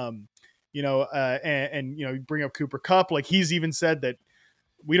receivers. And you bring up Cooper Kupp. Like he's even said that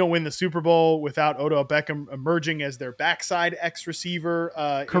we don't win the Super Bowl without Odell Beckham emerging as their backside X receiver.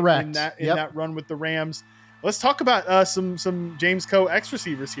 Correct. In that run with the Rams. Let's talk about some James Coe X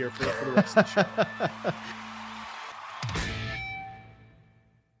receivers here for the rest of the show.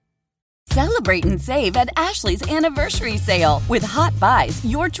 Celebrate and save at Ashley's Anniversary Sale. With Hot Buys,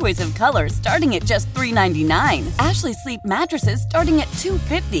 your choice of colors starting at just $3.99. Ashley Sleep mattresses starting at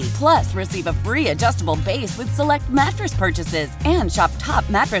 $2.50. Plus, receive a free adjustable base with select mattress purchases. And shop top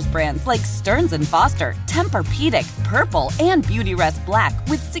mattress brands like Stearns & Foster, Tempur-Pedic, Purple, and Beautyrest Black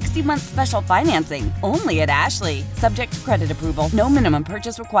with 60-month special financing. Only at Ashley. Subject to credit approval. No minimum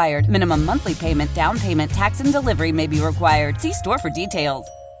purchase required. Minimum monthly payment, down payment, tax, and delivery may be required. See store for details.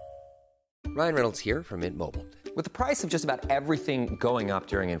 Ryan Reynolds here from Mint Mobile. With the price of just about everything going up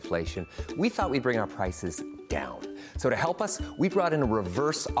during inflation, we thought we'd bring our prices down. So to help us, we brought in a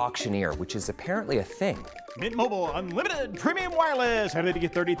reverse auctioneer, which is apparently a thing. Mint Mobile Unlimited Premium Wireless. How to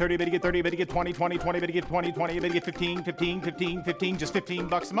get 30, 30, bit to get 30, bit to get 20, 20, 20, bit to get 20, 20, bit to get 15, 15, 15, 15, just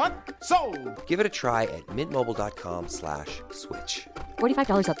 $15 a month? Sold! Give it a try at mintmobile.com/switch.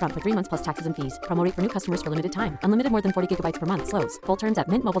 $45 up front for 3 months plus taxes and fees. Promo rate for new customers for limited time. Unlimited more than 40 gigabytes per month. Slows full terms at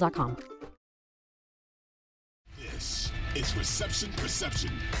mintmobile.com. This is Reception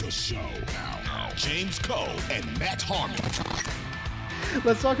Perception, the show. Now, James Koh and Matt Harmon.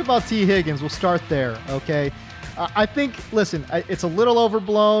 Let's talk about T. Higgins. We'll start there, okay? I think, listen, it's a little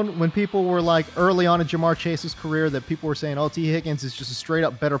overblown when people were like early on in Ja'Marr Chase's career that people were saying, oh, T. Higgins is just a straight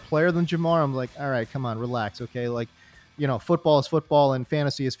up better player than Ja'Marr. I'm like, all right, come on, relax, okay? Like, you know, football is football and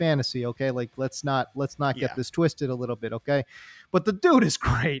fantasy is fantasy, okay? Like, let's not get this twisted a little bit, okay? But the dude is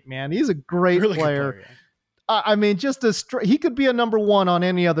great, man. He's a great really player. Good player, yeah. I mean, just he could be a number one on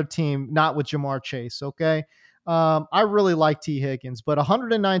any other team, not with Ja'Marr Chase, okay? I really like T. Higgins, but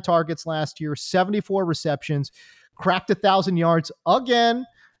 109 targets last year, 74 receptions, cracked 1,000 yards again,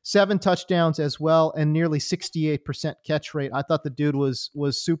 7 touchdowns as well, and nearly 68% catch rate. I thought the dude was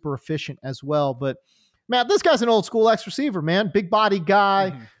super efficient as well. But Matt, this guy's an old school X receiver, man. Big body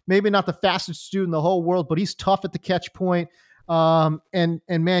guy, maybe not the fastest dude in the whole world, but he's tough at the catch point. And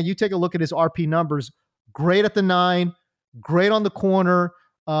man, you take a look at his RP numbers, great at the 9, great on the corner.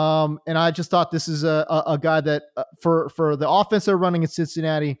 And I just thought this is a guy that for the offense they're running in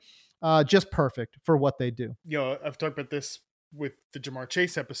Cincinnati, just perfect for what they do. You know, I've talked about this with the Ja'Marr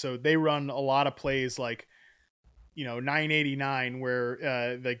Chase episode. They run a lot of plays like, you know, 989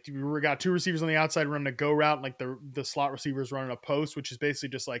 where like we got 2 receivers on the outside running a go route, like the slot receivers running a post, which is basically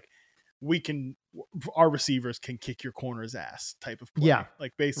just like our receivers can kick your corner's ass type of play. Yeah,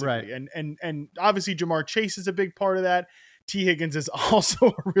 like basically. Right. And obviously Ja'Marr Chase is a big part of that. T. Higgins is also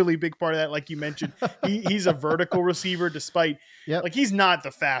a really big part of that. Like you mentioned, he's a vertical receiver despite like he's not the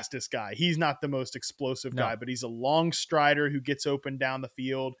fastest guy. He's not the most explosive guy, but he's a long strider who gets open down the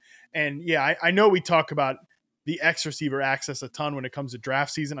field. And yeah, I know we talk about the X receiver access a ton when it comes to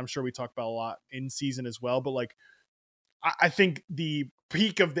draft season. I'm sure we talk about a lot in season as well, but like, I think the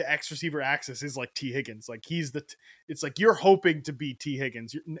peak of the X receiver access is like T. Higgins. Like it's like you're hoping to be T.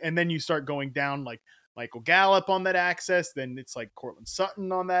 Higgins, and then you start going down like Michael Gallup on that access. Then it's like Cortland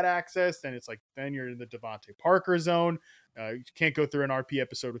Sutton on that access. Then it's like then you're in the Devontae Parker zone. You can't go through an RP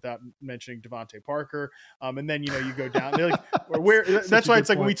episode without mentioning Devontae Parker. And then you know you go down. They're like, where that's why it's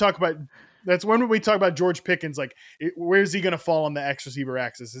like point. When we talk about. That's when we talk about George Pickens, like where's he going to fall on the X receiver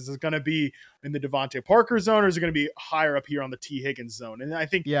axis? Is it going to be in the Devontae Parker zone or is it going to be higher up here on the T. Higgins zone? And I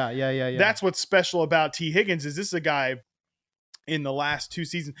think that's what's special about T. Higgins is this is a guy in the last 2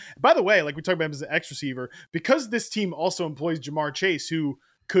 seasons. By the way, like we talked about him as an X receiver, because this team also employs Ja'Marr Chase, who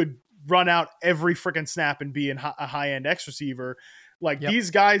could run out every freaking snap and be a high-end X receiver. Like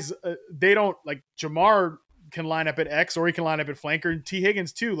these guys, they don't like Ja'Marr can line up at X or he can line up at flanker, and T.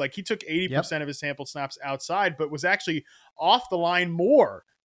 Higgins too. Like he took 80% of his sample snaps outside, but was actually off the line more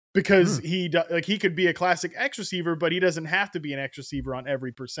because he could be a classic X receiver, but he doesn't have to be an X receiver on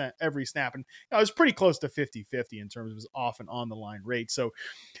every snap. And it was pretty close to 50-50 in terms of his off and on the line rate. So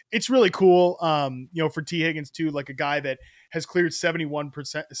it's really cool. You know, for T. Higgins too, like a guy that has cleared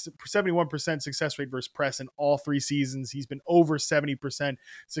 71% success rate versus press in all 3 seasons. He's been over 70%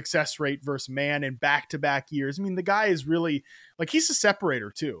 success rate versus man in back-to-back years. I mean, the guy is really like, he's a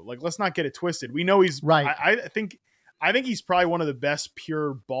separator too. Like, let's not get it twisted. We know he's right. I think he's probably one of the best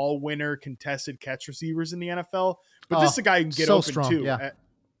pure ball winner contested catch receivers in the NFL, but this is a guy who can get open strong, too. Yeah.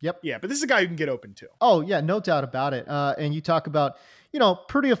 Yeah. But this is a guy who can get open too. Oh yeah, no doubt about it. And you talk about, you know,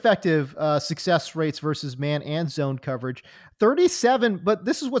 pretty effective success rates versus man and zone coverage. 37, but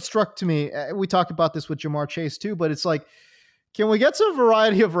this is what struck to me. We talked about this with Ja'Marr Chase too, but it's like, can we get some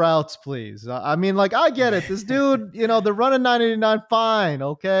variety of routes, please? I mean, like, I get it. This dude, you know, they're running 989, fine,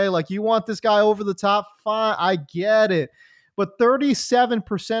 okay? Like, you want this guy over the top, fine, I get it. But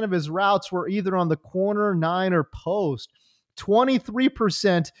 37% of his routes were either on the corner, 9, or post.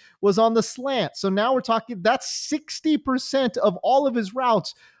 23% was on the slant. So now we're talking, that's 60% of all of his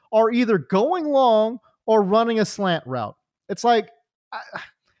routes are either going long or running a slant route. It's like,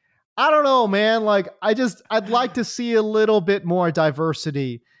 I don't know, man. Like, I'd like to see a little bit more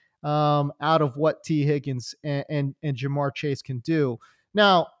diversity out of what T. Higgins and Ja'Marr Chase can do.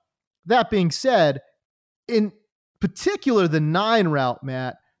 Now, that being said, in particular, the 9 route,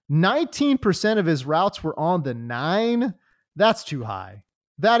 Matt, 19% of his routes were on the 9. That's too high.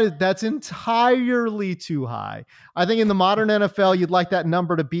 That's entirely too high. I think in the modern NFL, you'd like that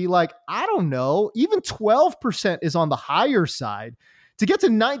number to be like, I don't know, even 12% is on the higher side. To get to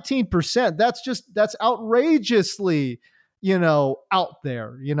 19%, that's outrageously, out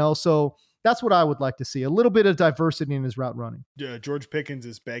there, so that's what I would like to see. A little bit of diversity in his route running. George Pickens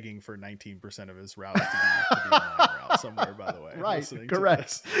is begging for 19% of his routes to be a line route somewhere, by the way. Right.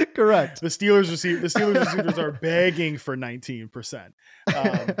 Correct. The Steelers receivers are begging for 19%.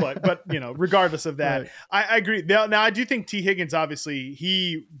 But regardless of that, right. I agree. Now I do think T. Higgins, obviously,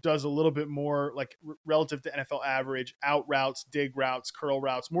 he does a little bit more like relative to NFL average, out routes, dig routes, curl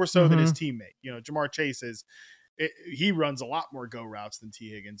routes, more so than his teammate. Jamar Chase he runs a lot more go routes than T.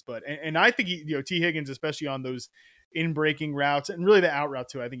 Higgins, and I think T. Higgins, especially on those in breaking routes and really the out route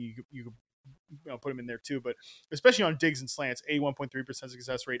too. I think you could put him in there too, but especially on digs and slants, 81.3%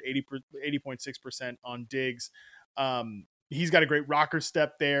 success rate, 80.6% on digs. He's got a great rocker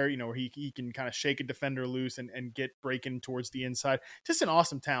step there, where he can kind of shake a defender loose and get breaking towards the inside. Just an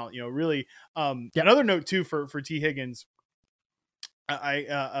awesome talent, really. Another note too for T. Higgins,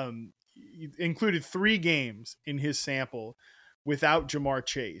 I included 3 games in his sample without Jamar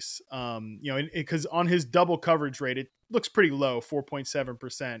Chase. Because on his double coverage rate, it looks pretty low,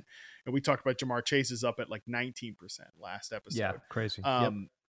 4.7%. And we talked about Jamar Chase is up at like 19% last episode. Yeah, crazy.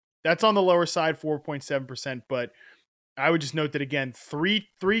 That's on the lower side, 4.7%. But I would just note that again, three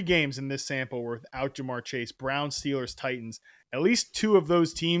games in this sample were without Jamar Chase. Browns, Steelers, Titans. At least 2 of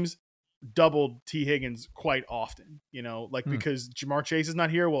those teams doubled T. Higgins quite often, because Jamar Chase is not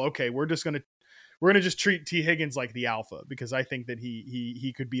here. Well, okay, we're gonna just treat T. Higgins like the alpha, because I think that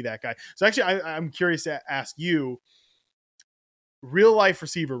he could be that guy. So actually, I'm curious to ask you, real life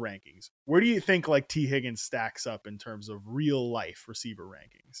receiver rankings. Where do you think like T. Higgins stacks up in terms of real life receiver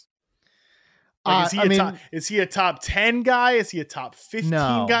rankings? Like, is he a top 10 guy? Is he a top 15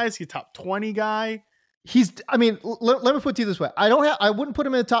 guy? Is he a top 20 guy? Let me put it to you this way. I wouldn't put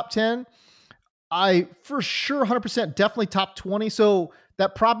him in the top 10. I for sure 100% definitely top 20. So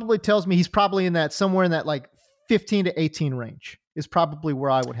that probably tells me he's probably in that somewhere in that like 15 to 18 range is probably where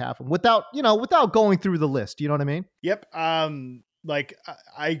I would have him without going through the list. You know what I mean? Yep. I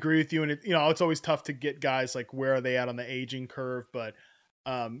agree with you. And it's always tough to get guys like where are they at on the aging curve, but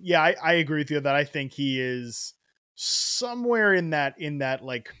I agree with you that I think he is somewhere in that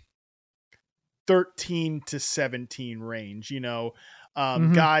like 13 to 17 range,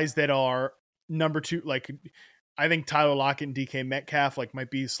 guys that are number 2, like I think Tyler Lockett and DK Metcalf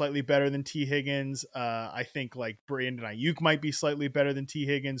might be slightly better than T. Higgins. I think like Brandon Ayuk might be slightly better than T.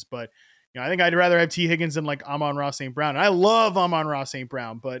 Higgins, but I think I'd rather have T. Higgins than like Amon-Ra St. Brown. And I love Amon-Ra St.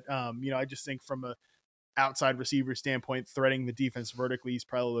 Brown, but I just think from a outside receiver standpoint, threading the defense vertically, he's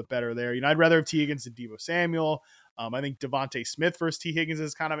probably a little bit better there. I'd rather have T. Higgins than Deebo Samuel. I think Devontae Smith versus T. Higgins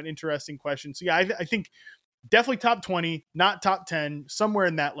is kind of an interesting question. So I think definitely top 20, not top 10, somewhere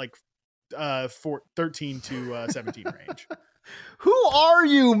in that like 13 to 17 range. Who are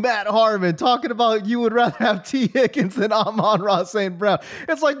you, Matt Harmon, talking about you would rather have T. Higgins than Amon-Ra St. Brown?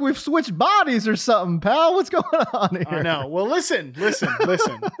 It's like we've switched bodies or something, pal. What's going on here? I know. Well, listen.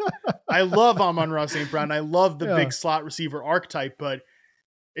 I love Amon-Ra St. Brown. I love the big slot receiver archetype, but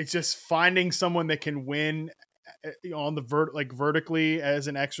it's just finding someone that can win on the vertically as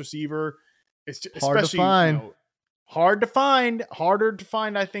an X receiver. It's just, hard to find. Harder to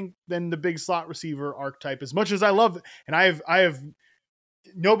find, I think, than the big slot receiver archetype. As much as I love it, and I have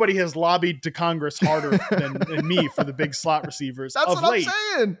nobody has lobbied to Congress harder than me for the big slot receivers. That's of what late.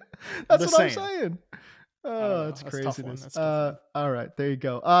 I'm saying. Oh, that's craziness. All right, there you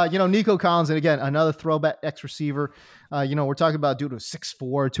go. Nico Collins, and again, another throwback X receiver. We're talking about dude who's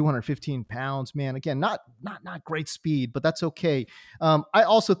 6'4", 215 pounds. Man, again, not great speed, but that's okay. I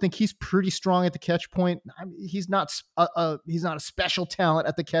also think he's pretty strong at the catch point. He's not a special talent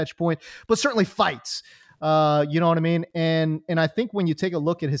at the catch point, but certainly fights. You know what I mean? And I think when you take a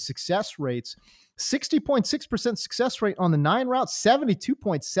look at his success rates, 60.6% success rate on the 9 routes,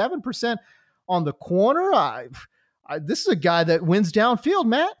 72.7% on the corner. This is a guy that wins downfield,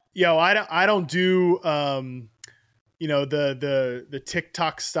 Matt. Yo, I don't do the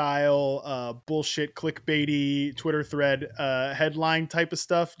TikTok style bullshit clickbaity Twitter thread headline type of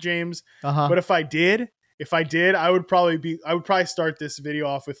stuff, James. But if I did, I would probably start this video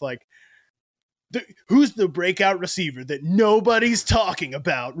off with like, who's the breakout receiver that nobody's talking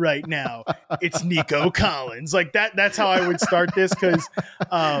about right now? It's Nico Collins. Like that's how I would start this. Cause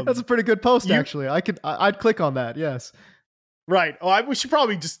that's a pretty good post. Actually, I'd click on that. Yes. Right. Oh, we should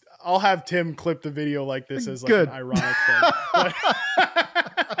probably I'll have Tim clip the video like this as like an ironic thing.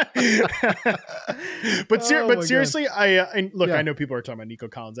 But seriously, I know people are talking about Nico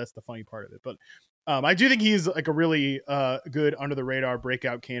Collins. That's the funny part of it. But I do think he's like a really good under the radar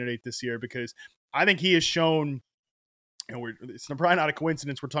breakout candidate this year, because I think he has shown, and it's probably not a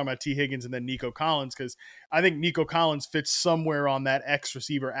coincidence we're talking about T. Higgins and then Nico Collins, because I think Nico Collins fits somewhere on that X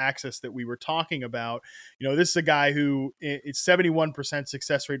receiver axis that we were talking about. This is a guy who it's 71%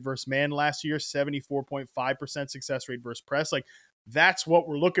 success rate versus man last year, 74.5% success rate versus press. Like, that's what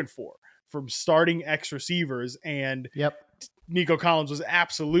we're looking for from starting X receivers. And Nico Collins was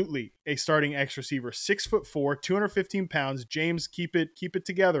absolutely a starting X receiver, 6'4", 215 pounds. James, keep it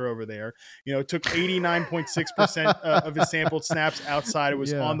together over there. Took 89.6% of his sampled snaps outside. It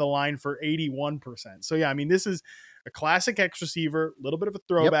was on the line for 81%. So yeah, I mean, this is a classic X receiver, a little bit of a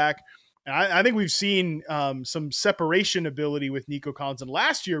throwback. And I think we've seen some separation ability with Nico Collins. And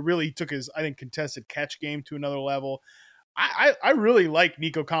last year really took his, I think, contested catch game to another level. I really like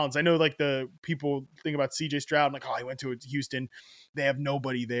Nico Collins. I know like the people think about CJ Stroud, like, oh, he went to Houston. They have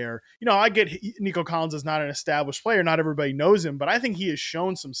nobody there. I get Nico Collins is not an established player. Not everybody knows him, but I think he has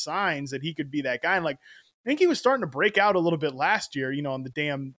shown some signs that he could be that guy. And like, I think he was starting to break out a little bit last year, on the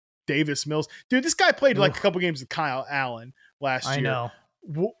damn Davis Mills. Dude, this guy played like a couple games with Kyle Allen last year. I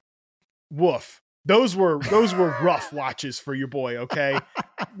know. Woof. Those were rough watches for your boy. Okay.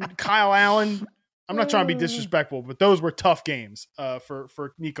 Kyle Allen, I'm not trying to be disrespectful, but those were tough games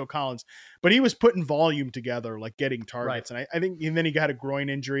for Nico Collins. But he was putting volume together, like getting targets. Right. And I think, and then he got a groin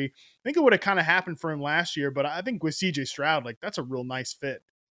injury. I think it would have kind of happened for him last year, but I think with CJ Stroud, like that's a real nice fit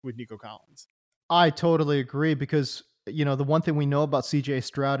with Nico Collins. I totally agree, because, the one thing we know about CJ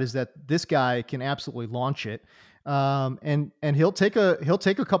Stroud is that this guy can absolutely launch it. And he'll take a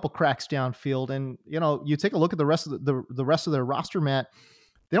couple cracks downfield. And, you take a look at the rest of the rest of their roster, Matt.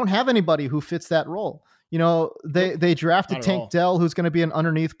 They don't have anybody who fits that role. They drafted Tank Dell, who's going to be an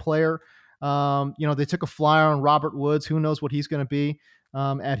underneath player. They took a flyer on Robert Woods. Who knows what he's going to be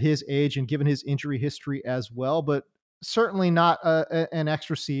at his age and given his injury history as well, but certainly not an X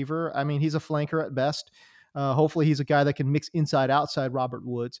receiver. I mean, he's a flanker at best. Hopefully he's a guy that can mix inside, outside Robert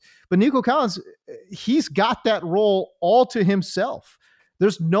Woods. But Nico Collins, he's got that role all to himself.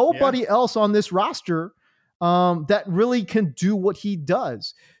 There's nobody else on this roster that really can do what he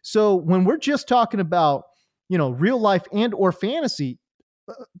does. So when we're just talking about, real life and or fantasy,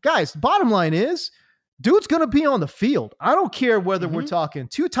 guys, the bottom line is dude's going to be on the field. I don't care whether we're talking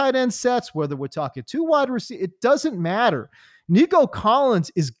 2 tight end sets, whether we're talking 2 wide receivers, it doesn't matter. Nico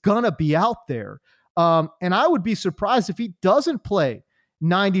Collins is going to be out there. And I would be surprised if he doesn't play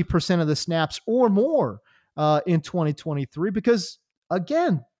 90% of the snaps or more in 2023, because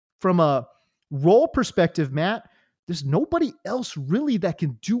again, from a role perspective, Matt, there's nobody else really that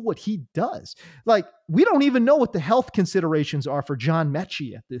can do what he does. Like, we don't even know what the health considerations are for John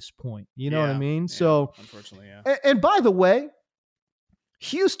Mechie at this point. You know what I mean? Yeah, so unfortunately, and by the way,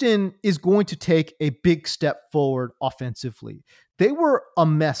 Houston is going to take a big step forward offensively. They were a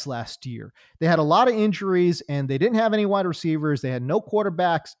mess last year. They had a lot of injuries and they didn't have any wide receivers. They had no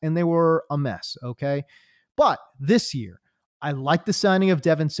quarterbacks and they were a mess. Okay. But this year, I like the signing of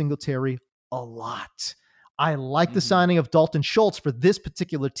Devin Singletary a lot. I like the signing of Dalton Schultz for this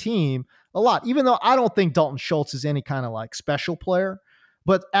particular team a lot, even though I don't think Dalton Schultz is any kind of like special player,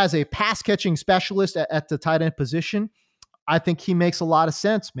 but as a pass catching specialist at the tight end position, I think he makes a lot of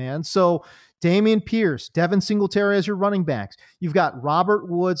sense, man. So Dameon Pierce, Devin Singletary as your running backs. You've got Robert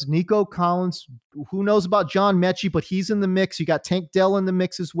Woods, Nico Collins. Who knows about John Mechie, but he's in the mix. You got Tank Dell in the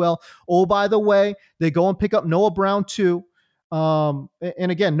mix as well. Oh, by the way, they go and pick up Noah Brown too. And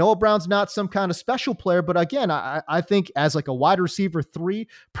again, Noah Brown's not some kind of special player, but again, I think as like a wide receiver 3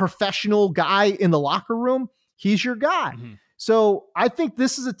 professional guy in the locker room, he's your guy. So I think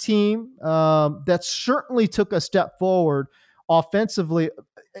this is a team that certainly took a step forward offensively.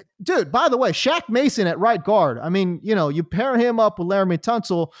 Dude, by the way, Shaq Mason at right guard. I mean, you pair him up with Laramie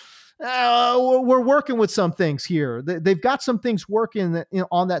Tunsil. We're working with some things here. They've got some things working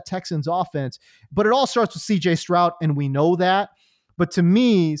on that Texans offense, but it all starts with CJ Stroud, and we know that. But to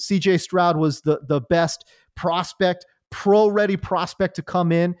me, CJ Stroud was the best prospect, pro-ready prospect to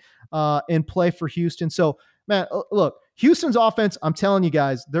come in and play for Houston. So, man, look, Houston's offense, I'm telling you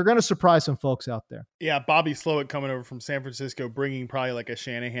guys, they're going to surprise some folks out there. Yeah, Bobby Slowick coming over from San Francisco, bringing probably like a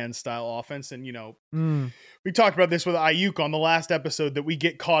Shanahan-style offense. And, we talked about this with Ayuk on the last episode, that we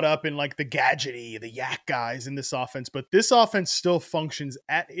get caught up in like the gadgety, the yak guys in this offense. But this offense still functions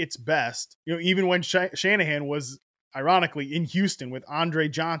at its best, even when Shanahan was ironically in Houston with Andre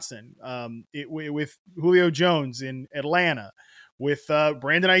Johnson, with Julio Jones in Atlanta, with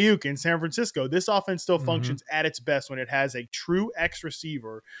Brandon Ayuk in San Francisco. This offense still functions at its best when it has a true X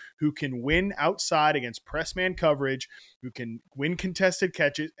receiver who can win outside against press man coverage, who can win contested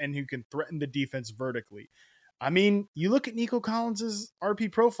catches, and who can threaten the defense vertically. I mean, you look at Nico Collins's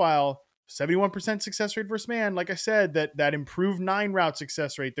RP profile, 71% success rate versus man. Like I said, that improved 9 route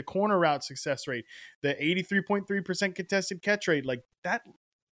success rate, the corner route success rate, the 83.3% contested catch rate, like that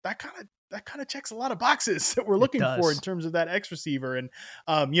kind of checks a lot of boxes that we're looking for in terms of that X receiver. And,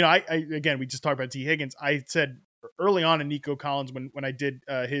 I again, we just talked about T. Higgins. I said early on in Nico Collins, when I did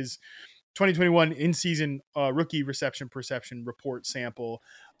his 2021 in-season rookie reception perception report sample,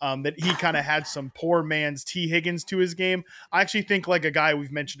 that he kind of had some poor man's T. Higgins to his game. I actually think like a guy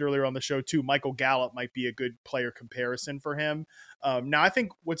we've mentioned earlier on the show too, Michael Gallup might be a good player comparison for him. Now I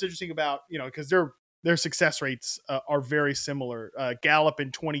think what's interesting about, because their success rates are very similar. Gallup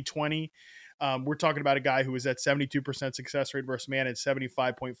in 2020, we're talking about a guy who was at 72% success rate versus man and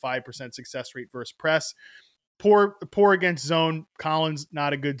 75.5% success rate versus press. Poor against zone. Collins,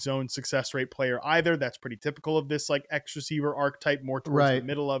 not a good zone success rate player either. That's pretty typical of this like X receiver archetype, more towards the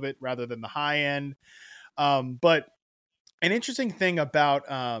middle of it rather than the high end. But an interesting thing about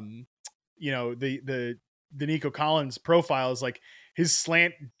the Nico Collins profile is like his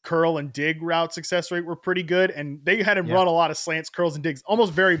slant, curl, and dig route success rate were pretty good, and they had him run a lot of slants, curls, and digs,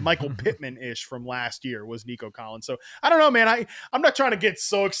 almost very Michael Pittman-ish from last year was Nico Collins. So I don't know, man. I'm not trying to get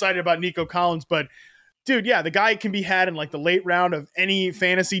so excited about Nico Collins, but dude, yeah, the guy can be had in like the late round of any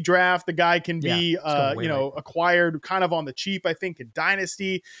fantasy draft. The guy can be, acquired kind of on the cheap, I think, in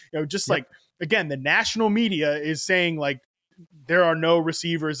Dynasty. Like, again, the national media is saying like there are no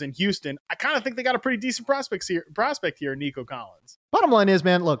receivers in Houston. I kind of think they got a pretty decent prospect here, Nico Collins. Bottom line is,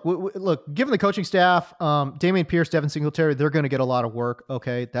 man, look, given the coaching staff, Dameon Pierce, Devin Singletary, they're going to get a lot of work.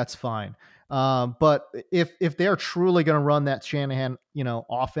 Okay, that's fine. But if they're truly going to run that Shanahan,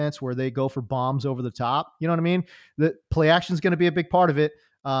 offense where they go for bombs over the top, you know what I mean? The play action is going to be a big part of it.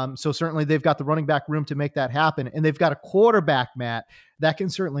 So certainly they've got the running back room to make that happen. And they've got a quarterback, Matt, that can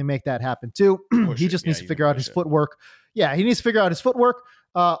certainly make that happen too. He just needs to figure out his footwork. Yeah, he needs to figure out his footwork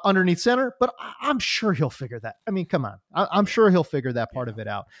underneath center, but I'm sure he'll figure that. I mean, come on. I'm sure he'll figure that part of it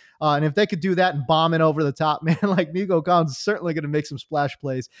out. And if they could do that and bomb it over the top, man, like Nico Collins is certainly going to make some splash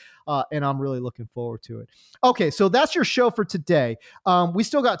plays. And I'm really looking forward to it. Okay, so that's your show for today. We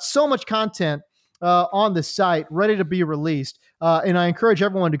still got so much content on the site ready to be released. And I encourage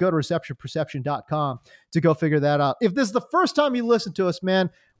everyone to go to receptionperception.com to go figure that out. If this is the first time you listen to us, man,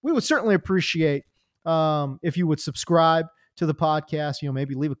 we would certainly appreciate if you would subscribe to the podcast,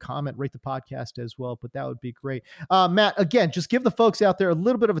 maybe leave a comment, rate the podcast as well, but that would be great. Matt, again, just give the folks out there a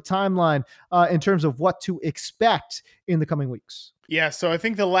little bit of a timeline in terms of what to expect in the coming weeks. Yeah, so I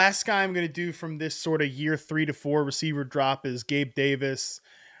think the last guy I'm going to do from this sort of year 3 to 4 receiver drop is Gabe Davis.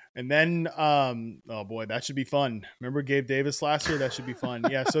 And then, oh boy, that should be fun. Remember Gabe Davis last year? That should be fun.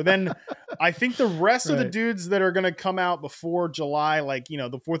 Yeah. So then I think the rest of the dudes that are going to come out before July, like,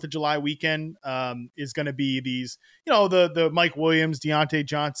 the 4th of July weekend, is going to be these, the Mike Williams, Deontay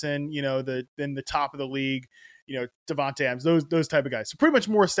Johnson, then the top of the league, Devontae Adams, those type of guys. So pretty much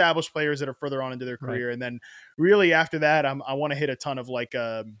more established players that are further on into their career. Right. And then really after that, I want to hit a ton of like,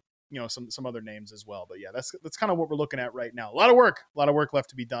 some other names as well. But yeah, that's kind of what we're looking at right now. A lot of work left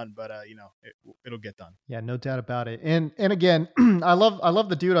to be done, but it'll get done. Yeah, no doubt about it. And again, I love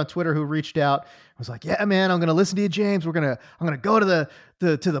the dude on Twitter who reached out. I was like, yeah, man, I'm going to listen to you, James. I'm going to go to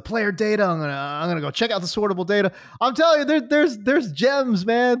the player data. I'm going to go check out the sortable data. I'm telling you, there's gems,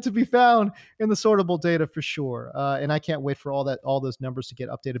 man, to be found in the sortable data for sure. And I can't wait for all those numbers to get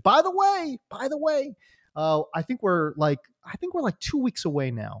updated. By the way, I think we're like 2 weeks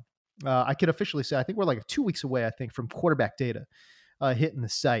away now. I could officially say I think we're like 2 weeks away, I think, from quarterback data hitting the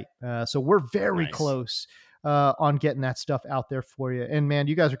site. So we're very close on getting that stuff out there for you. And man,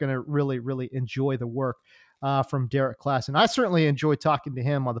 you guys are going to really, really enjoy the work from Derek Klassen. I certainly enjoyed talking to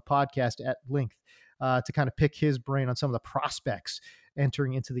him on the podcast at length to kind of pick his brain on some of the prospects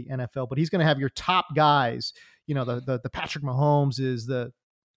entering into the NFL. But he's going to have your top guys, the Patrick Mahomes, the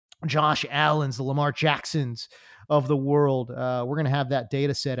Josh Allen's, the Lamar Jacksons of the world. We're going to have that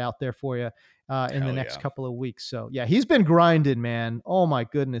data set out there for you in the next couple of weeks. So yeah, he's been grinding, man. Oh my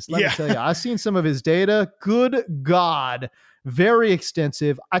goodness. Let me tell you, I've seen some of his data. Good God, very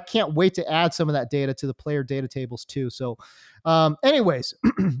extensive. I can't wait to add some of that data to the player data tables too. So anyways,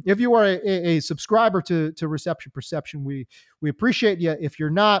 if you are a subscriber to Reception Perception, we appreciate you. If you're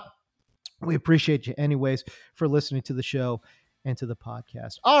not, we appreciate you anyways for listening to the show and to the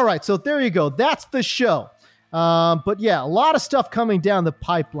podcast. All right. So there you go. That's the show. But yeah, a lot of stuff coming down the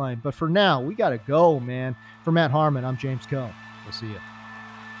pipeline. But for now, we got to go, man. For Matt Harmon, I'm James Coe. We'll see you.